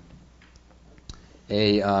bottom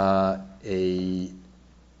a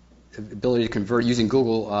ability to convert using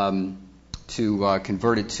Google to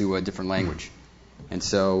convert it to a different language, and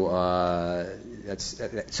so.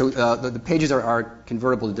 The pages are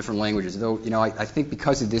convertible to different languages. Though I think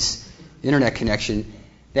because of this internet connection,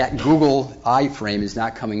 that Google iframe is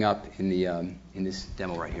not coming up in the in this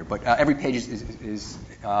demo right here. But every page is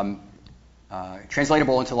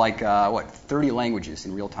translatable into 30 languages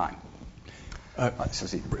in real time.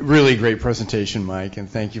 Really great presentation, Mike, and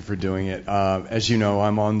thank you for doing it. As you know,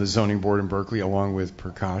 I'm on the zoning board in Berkeley along with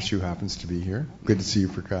Prakash, who happens to be here. Good to see you,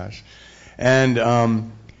 Prakash.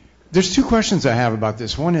 And there's two questions I have about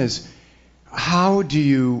this. One is, how do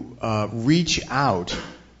you reach out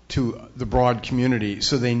to the broad community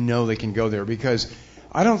so they know they can go there? Because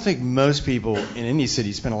I don't think most people in any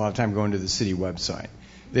city spend a lot of time going to the city website.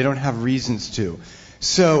 They don't have reasons to.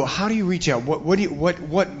 So how do you reach out?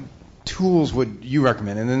 What tools would you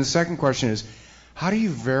recommend? And then the second question is, how do you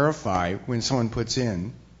verify when someone puts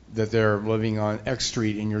in that they're living on X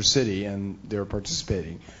street in your city and they're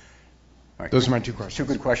participating? Right. Those are my two questions. Two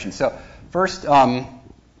good questions. So first, in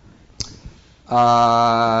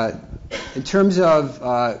terms of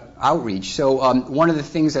outreach, so one of the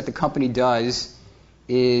things that the company does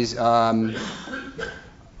is a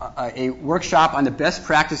workshop on the best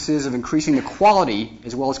practices of increasing the quality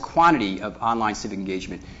as well as quantity of online civic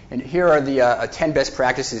engagement. And here are the 10 best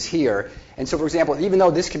practices here. And so, for example, even though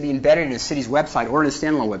this can be embedded in a city's website or in a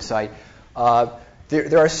standalone website,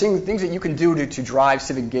 there are things that you can do to drive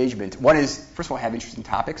civic engagement. One is, first of all, have interesting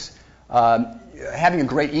topics. Having a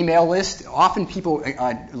great email list. Often people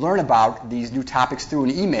learn about these new topics through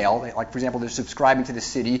an email. Like, for example, they're subscribing to the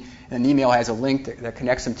city, and an email has a link that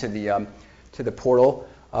connects them to the portal.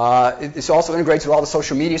 This also integrates with all the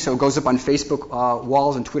social media, so it goes up on Facebook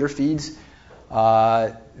walls and Twitter feeds.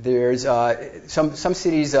 There's some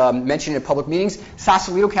cities mentioned in public meetings.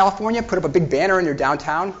 Sausalito, California, put up a big banner in their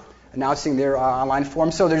downtown announcing their online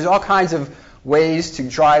forum. So there's all kinds of ways to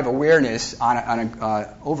drive awareness on an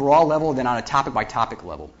overall level, then on a topic-by-topic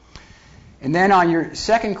level. And then on your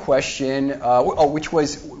second question,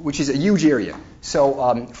 which is a huge area,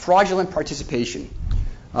 so fraudulent participation.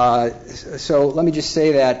 So let me just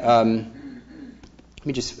say that. Let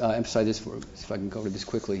me just emphasize this if I can go over this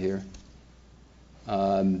quickly here.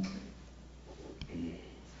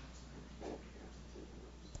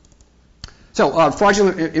 So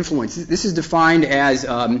fraudulent influence. This is defined as,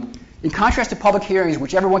 in contrast to public hearings,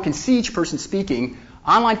 which everyone can see each person speaking,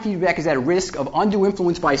 online feedback is at a risk of undue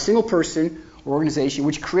influence by a single person or organization,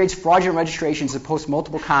 which creates fraudulent registrations that post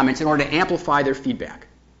multiple comments in order to amplify their feedback.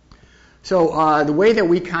 So the way that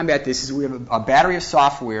we combat this is we have a battery of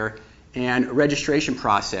software and a registration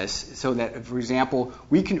process so that, for example,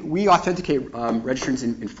 we authenticate registrants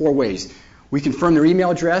in 4 ways. We confirm their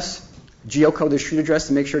email address, geocode their street address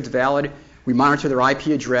to make sure it's valid. We monitor their IP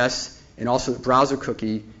address and also the browser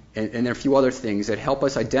cookie, and there are a few other things that help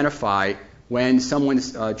us identify when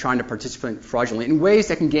someone's trying to participate fraudulently in ways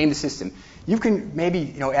that can game the system. You can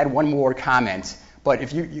maybe add one more comment, but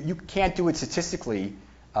if you can't do it statistically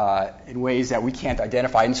in ways that we can't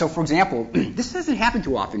identify. And so, for example, this doesn't happen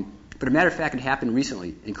too often, but a matter of fact, it happened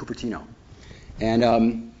recently in Cupertino. And I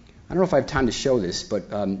don't know if I have time to show this, but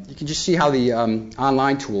you can just see how the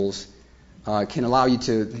online tools can allow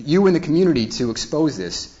you and the community to expose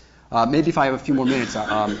this. Maybe if I have a few more minutes,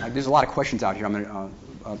 there's a lot of questions out here. I'm going to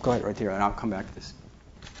go ahead right here, and I'll come back to this.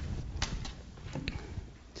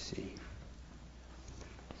 Let's see.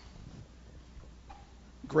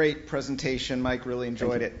 Great presentation, Mike. Really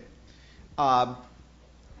enjoyed it.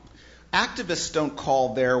 Activists don't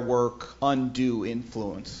call their work undue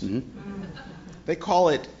influence. Mm-hmm. They call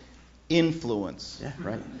it influence. Yeah,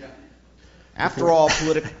 right. After all,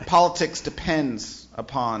 politics depends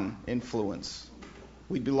upon influence.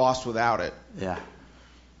 We'd be lost without it. Yeah.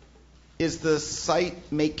 Is the site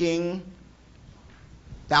making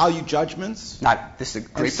value judgments? Not. This is a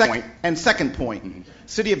great point. And second point,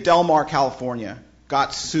 City of Del Mar, California,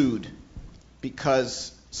 got sued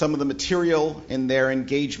because some of the material in their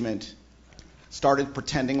engagement started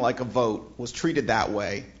pretending like a vote, was treated that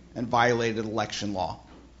way, and violated election law.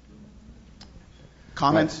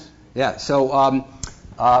 Comments? Right. Yeah. So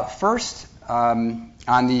first, on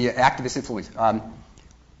the activist influence,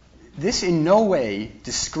 this in no way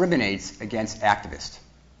discriminates against activists.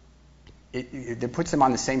 It puts them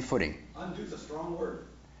on the same footing. Undue is a strong word.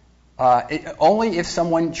 Only if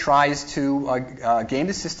someone tries to game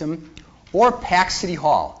the system or pack City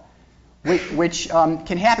Hall, which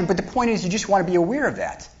can happen. But the point is, you just want to be aware of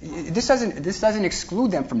that. This doesn't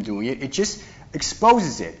exclude them from doing it. It just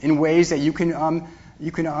exposes it in ways that you can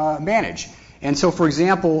manage. And so, for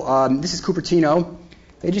example, this is Cupertino.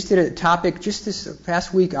 They just did a topic just this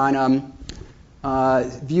past week on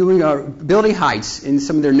viewing building heights in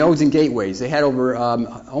some of their nodes and gateways. They had over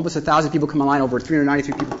almost 1,000 people come online, over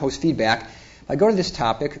 393 people post feedback. If I go to this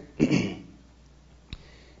topic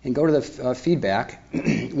and go to the feedback,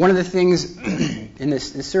 one of the things in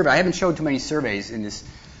this survey, I haven't showed too many surveys in this,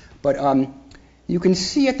 but you can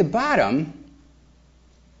see at the bottom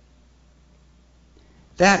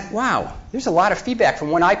that, wow, there's a lot of feedback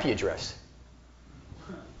from one IP address.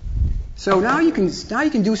 So now you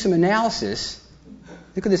can do some analysis.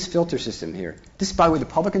 Look at this filter system here. This, by the way, the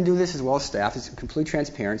public can do this as well as staff. It's completely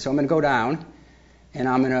transparent. So I'm going to go down, and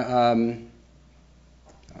I'm going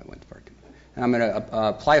to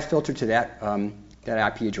apply a filter to that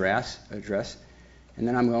IP address, and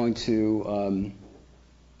then I'm going to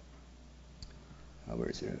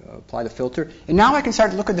apply the filter. And now I can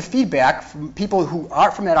start to look at the feedback from people who are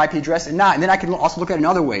from that IP address and not. And then I can also look at it in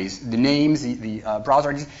other ways, the names, the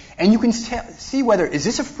browser IDs. And you can see whether, is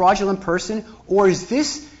this a fraudulent person, or is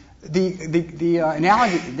this the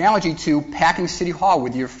analogy to packing City Hall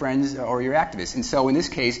with your friends or your activists. And so in this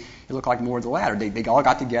case, it looked like more of the latter. They all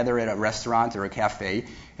got together at a restaurant or a cafe,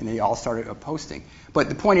 and they all started posting. But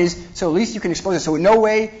the point is, so at least you can expose it. So in no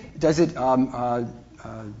way does it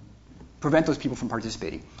prevent those people from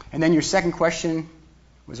participating. And then your second question,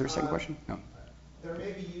 was there a second question? No. There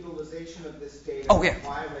may be utilization of this data that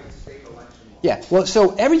violates state election law. Yeah, well,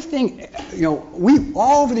 so everything, we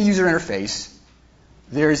all over the user interface,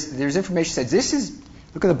 there's information that says this is,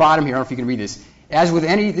 look at the bottom here, I don't know if you can read this. As with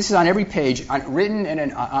any, this is on every page, written,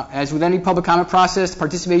 and as with any public comment process,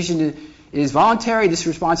 participation is voluntary. This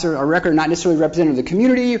response are record not necessarily representative of the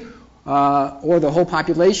community or the whole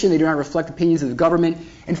population. They do not reflect opinions of the government.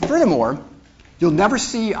 And furthermore, you'll never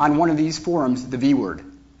see on one of these forums the V word,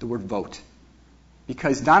 the word vote.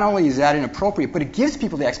 Because not only is that inappropriate, but it gives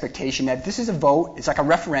people the expectation that this is a vote, it's like a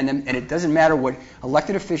referendum, and it doesn't matter what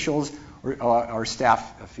elected officials or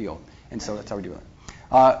staff feel. And so that's how we do it.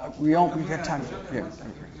 We've got time. Yeah.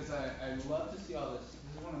 Because I love to see all this. This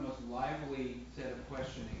is one of the most lively set of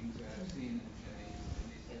questionings that I've seen in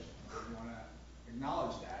these sessions. I want to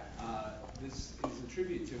acknowledge that. This is a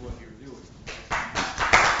tribute to what you're doing.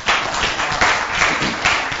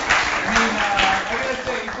 I mean, I gotta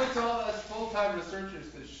say, he puts all us full-time researchers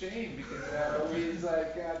to shame because he's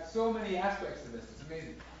got so many aspects to this. It's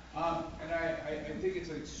amazing. And I think it's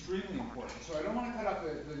extremely important. So I don't want to cut off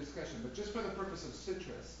the discussion, but just for the purpose of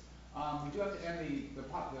Citrus, we do have to end the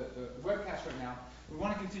webcast right now. We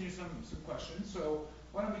want to continue some questions. So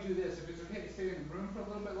why don't we do this? If it's okay to stay in the room for a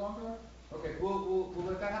little bit longer? Okay, we'll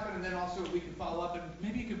let that happen, and then also we can follow up, and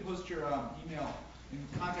maybe you can post your email and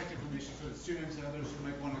contact information so that students and others who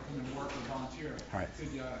might want to come and work or volunteer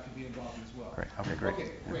could be involved as well. Great. Okay, great.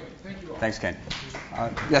 Okay, great. Thank you all. Thanks, Ken.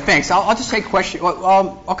 Yeah, thanks. I'll just take questions.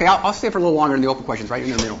 Okay, I'll stay for a little longer in the open questions, right in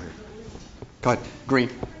the middle here. Go ahead. Green.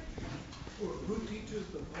 Who teaches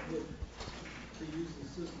the public to use the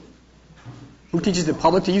system? Who teaches the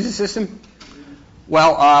public to use the system?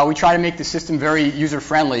 Well, we try to make the system very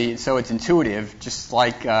user-friendly, so it's intuitive, just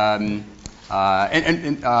like, and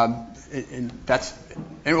that's,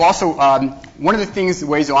 and also, one of the things, the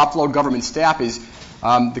ways to offload government staff is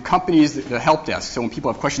the companies, the help desk. So when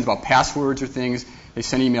people have questions about passwords or things, they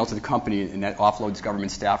send an email to the company, and that offloads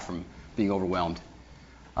government staff from being overwhelmed.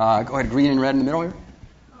 Go ahead, green and red in the middle here.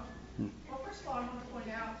 Well, first of all, I want to point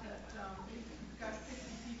out that we've got 50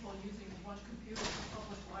 people using a bunch of computers in the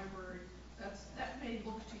public library. That may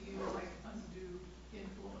look to you like undue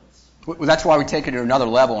influence. Well, that's why we take it to another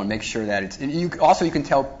level and make sure that it's. And you can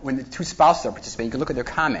tell when the two spouses are participating. You can look at their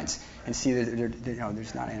comments and see that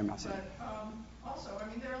there's not animosity. But also, I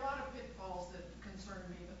mean, there are a lot of pitfalls that concern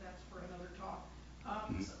me, but that's for another talk.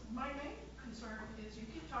 So my main concern is you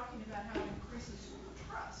keep talking about how it increases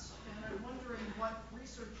trust, and I'm wondering what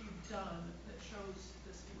research you've done that shows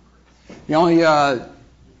this increase. The only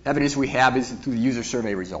evidence we have is through the user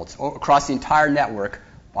survey results. Across the entire network,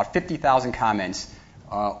 about 50,000 comments,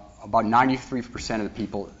 about 93% of the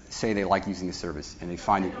people say they like using the service, and they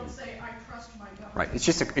find it. They don't say, I trust my government. Right. It's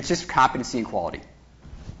just competency and quality.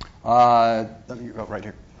 Let me go right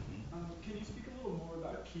here. Can you speak a little more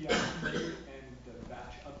about kiosk mode and the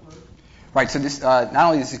batch upload? Right. So this not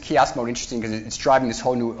only is the kiosk mode interesting because it's driving this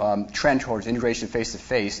whole new trend towards integration face to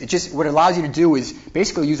face. What it allows you to do is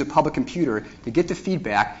basically use a public computer to get the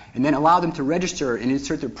feedback and then allow them to register and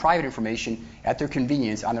insert their private information at their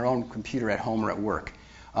convenience on their own computer at home or at work.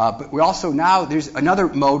 But we also now there's another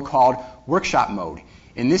mode called workshop mode.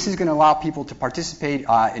 And this is going to allow people to participate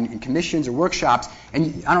in commissions or workshops. And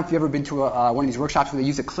I don't know if you've ever been to one of these workshops where they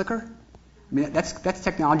use a clicker. I mean, that's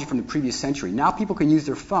technology from the previous century. Now people can use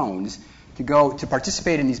their phones to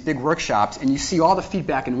participate in these big workshops, and you see all the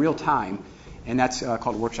feedback in real time, and that's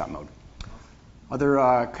called workshop mode.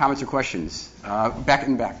 Other comments or questions? Back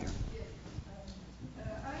in the back there.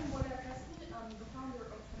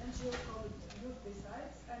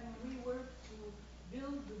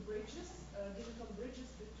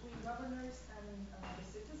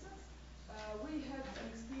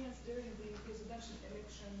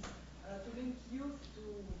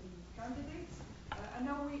 And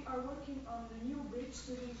now we are working on the new bridge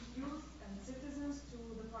to link youth and citizens to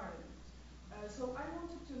the parliament. So I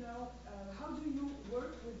wanted to know, how do you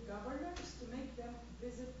work with governors to make them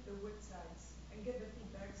visit the websites and get the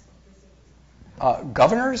feedbacks of the citizens?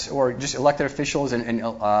 Governors or just elected officials and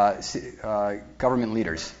government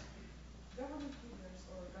leaders? Government leaders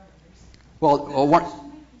or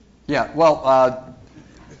governors.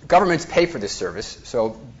 Governments pay for this service,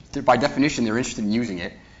 so by definition they're interested in using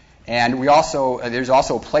it. And we also there's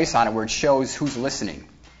also a place on it where it shows who's listening,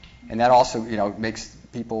 and that also makes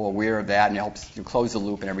people aware of that and helps close the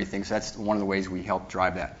loop and everything. So that's one of the ways we help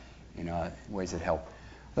drive that in ways that help. Are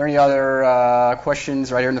there any other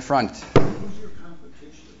questions right here in the front? Who's your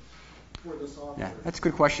competition for this offer? Yeah, that's a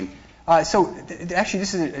good question. Actually,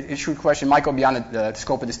 this is a true question. Might go beyond the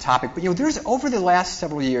scope of this topic, but there's over the last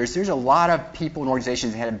several years, there's a lot of people and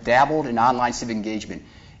organizations that have dabbled in online civic engagement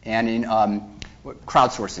and in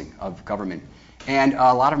crowdsourcing of government, and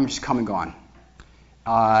a lot of them just come and gone.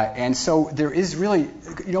 And so there is really,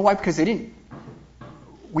 why? Because they didn't.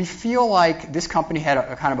 We feel like this company had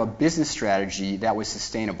a kind of a business strategy that was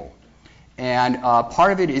sustainable, and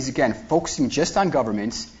part of it is again focusing just on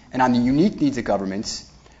governments and on the unique needs of governments,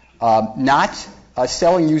 not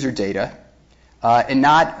selling user data, and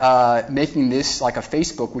not making this like a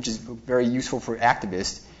Facebook, which is very useful for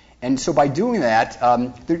activists. And so by doing that,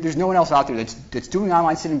 there's no one else out there that's doing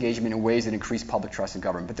online civic engagement in ways that increase public trust in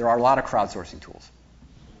government. But there are a lot of crowdsourcing tools.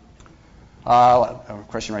 A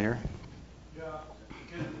question right here. Yeah,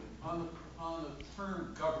 again, on the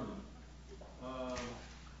term government,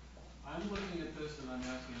 I'm looking at this and I'm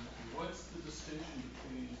asking, what's the distinction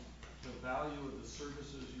between the value of the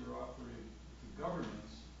services you're offering to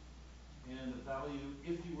governments and the value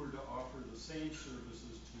if you were to offer the same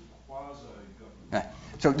services to quasi-government?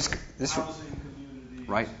 So this housing communities,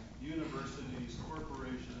 right. Universities,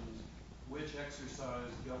 corporations, which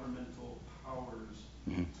exercise governmental powers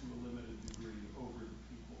to a limited degree over the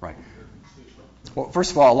people, right. over their constituents. Well,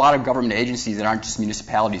 first of all, a lot of government agencies that aren't just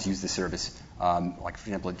municipalities use the service. Like, for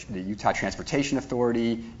example, the Utah Transportation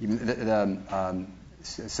Authority, even the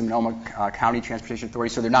Sonoma County Transportation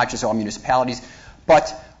Authority. So they're not just all municipalities.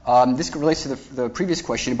 But this relates to the previous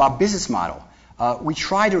question about business model. We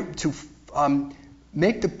try to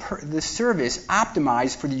make the service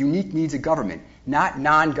optimized for the unique needs of government, not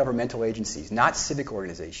non-governmental agencies, not civic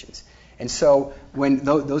organizations. And so when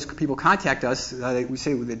those people contact us, we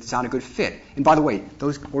say it's not a good fit. And by the way,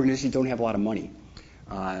 those organizations don't have a lot of money.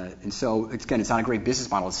 And so, it's not a great business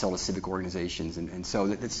model to sell to civic organizations. And so,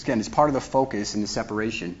 it's part of the focus and the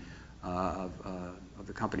separation of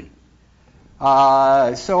the company.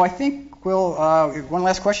 So I think we'll, one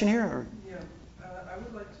last question here? Or? I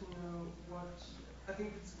would like to know I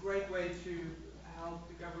think it's a great way to help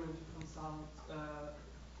the government to consult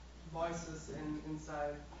voices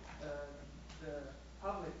inside the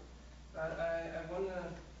public. But I wonder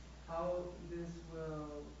how this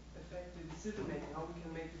will affect the decision making, how we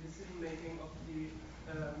can make the decision making of the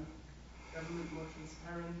government more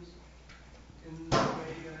transparent in a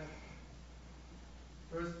way that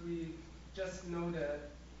First, we just know that,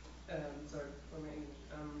 sorry for my English,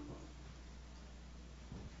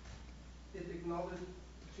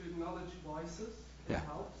 to acknowledge voices, it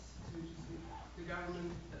helps to the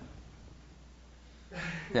government.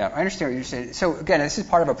 Yeah, I understand what you're saying. So again, this is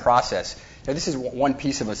part of a process. Now, this is one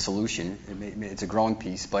piece of a solution. It's a growing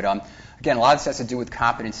piece, but again, a lot of this has to do with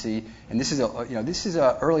competency. And this is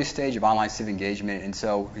a early stage of online civic engagement. And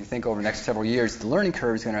so, if you think over the next several years, the learning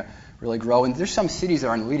curve is going to really grow. And there's some cities that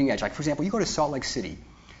are on the leading edge. Like for example, you go to Salt Lake City,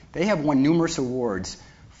 they have won numerous awards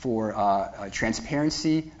for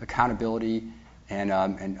transparency, accountability, and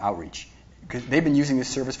outreach. Because they've been using this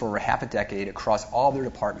service for over half a decade across all their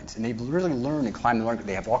departments, and they've really learned and climbed the learning curve.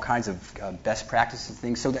 They have all kinds of best practices and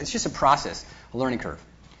things. So it's just a process, a learning curve.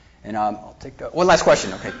 And I'll take one last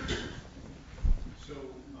question. Okay. So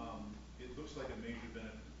it looks like a major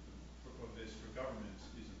benefit of this for governments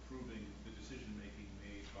is improving the decision making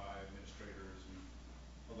made by administrators and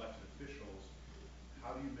elected officials.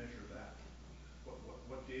 How do you measure that?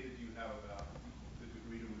 What data do you have about the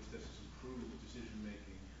degree to which this has improved decision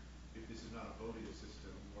making? If this is not a voting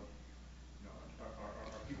system, are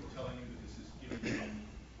people telling you that this is giving them,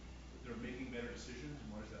 they're making better decisions, and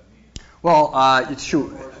what does that mean? Well, it's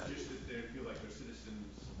true. Or is it just that they feel like their citizens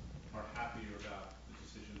are happier about the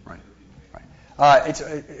decisions that are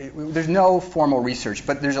being made? There's no formal research,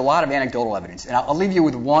 but there's a lot of anecdotal evidence. And I'll leave you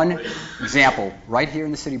with one example right here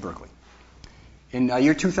in the city of Berkeley. In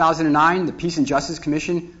year 2009, the Peace and Justice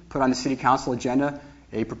Commission put on the City Council agenda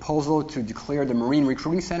a proposal to declare the Marine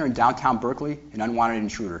Recruiting Center in downtown Berkeley an unwanted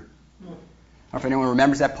intruder. I don't know if anyone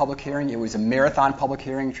remembers that public hearing. It was a marathon public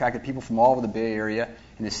hearing, attracted people from all over the Bay Area,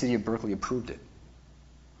 and the city of Berkeley approved it.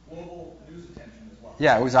 Global news attention as well.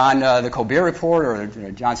 Yeah, it was on the Colbert Report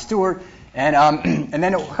or Jon Stewart. And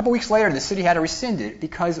then a couple weeks later, the city had to rescind it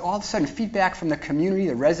because all of a sudden feedback from the community,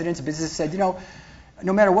 the residents, businesses said,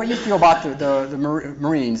 no matter what you feel about the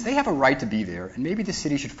Marines, they have a right to be there, and maybe the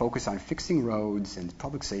city should focus on fixing roads and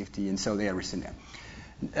public safety, and so they had to rescind that.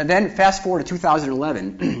 And then fast forward to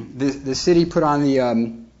 2011, the city put on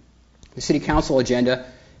the City Council agenda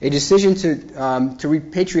a decision to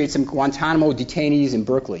repatriate some Guantanamo detainees in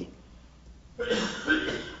Berkeley.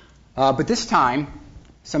 But this time,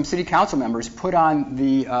 some City Council members put on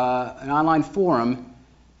an online forum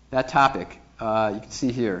that topic. You can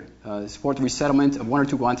see here, support the resettlement of 1 or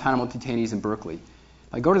 2 Guantanamo detainees in Berkeley.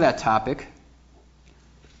 I go to that topic,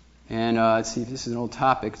 and let's see if this is an old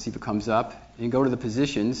topic, see if it comes up, and go to the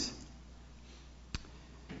positions.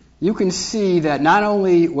 You can see that not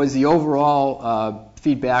only was the overall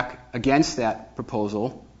feedback against that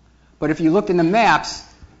proposal, but if you looked in the maps,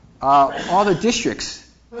 all the districts,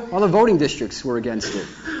 all the voting districts were against it.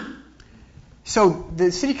 So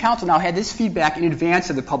the City Council now had this feedback in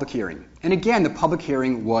advance of the public hearing. And again, the public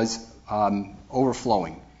hearing was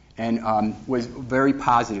overflowing and was very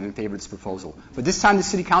positive in favor of this proposal. But this time the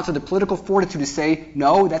City Council had the political fortitude to say,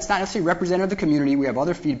 no, that's not necessarily representative of the community. We have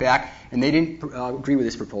other feedback, and they didn't agree with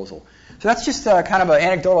this proposal. So that's just kind of an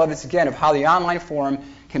anecdotal evidence, again, of how the online forum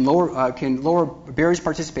can lower barriers to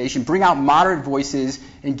participation, bring out moderate voices,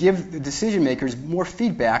 and give the decision makers more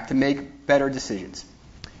feedback to make better decisions.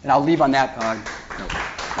 And I'll leave on that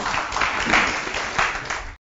note.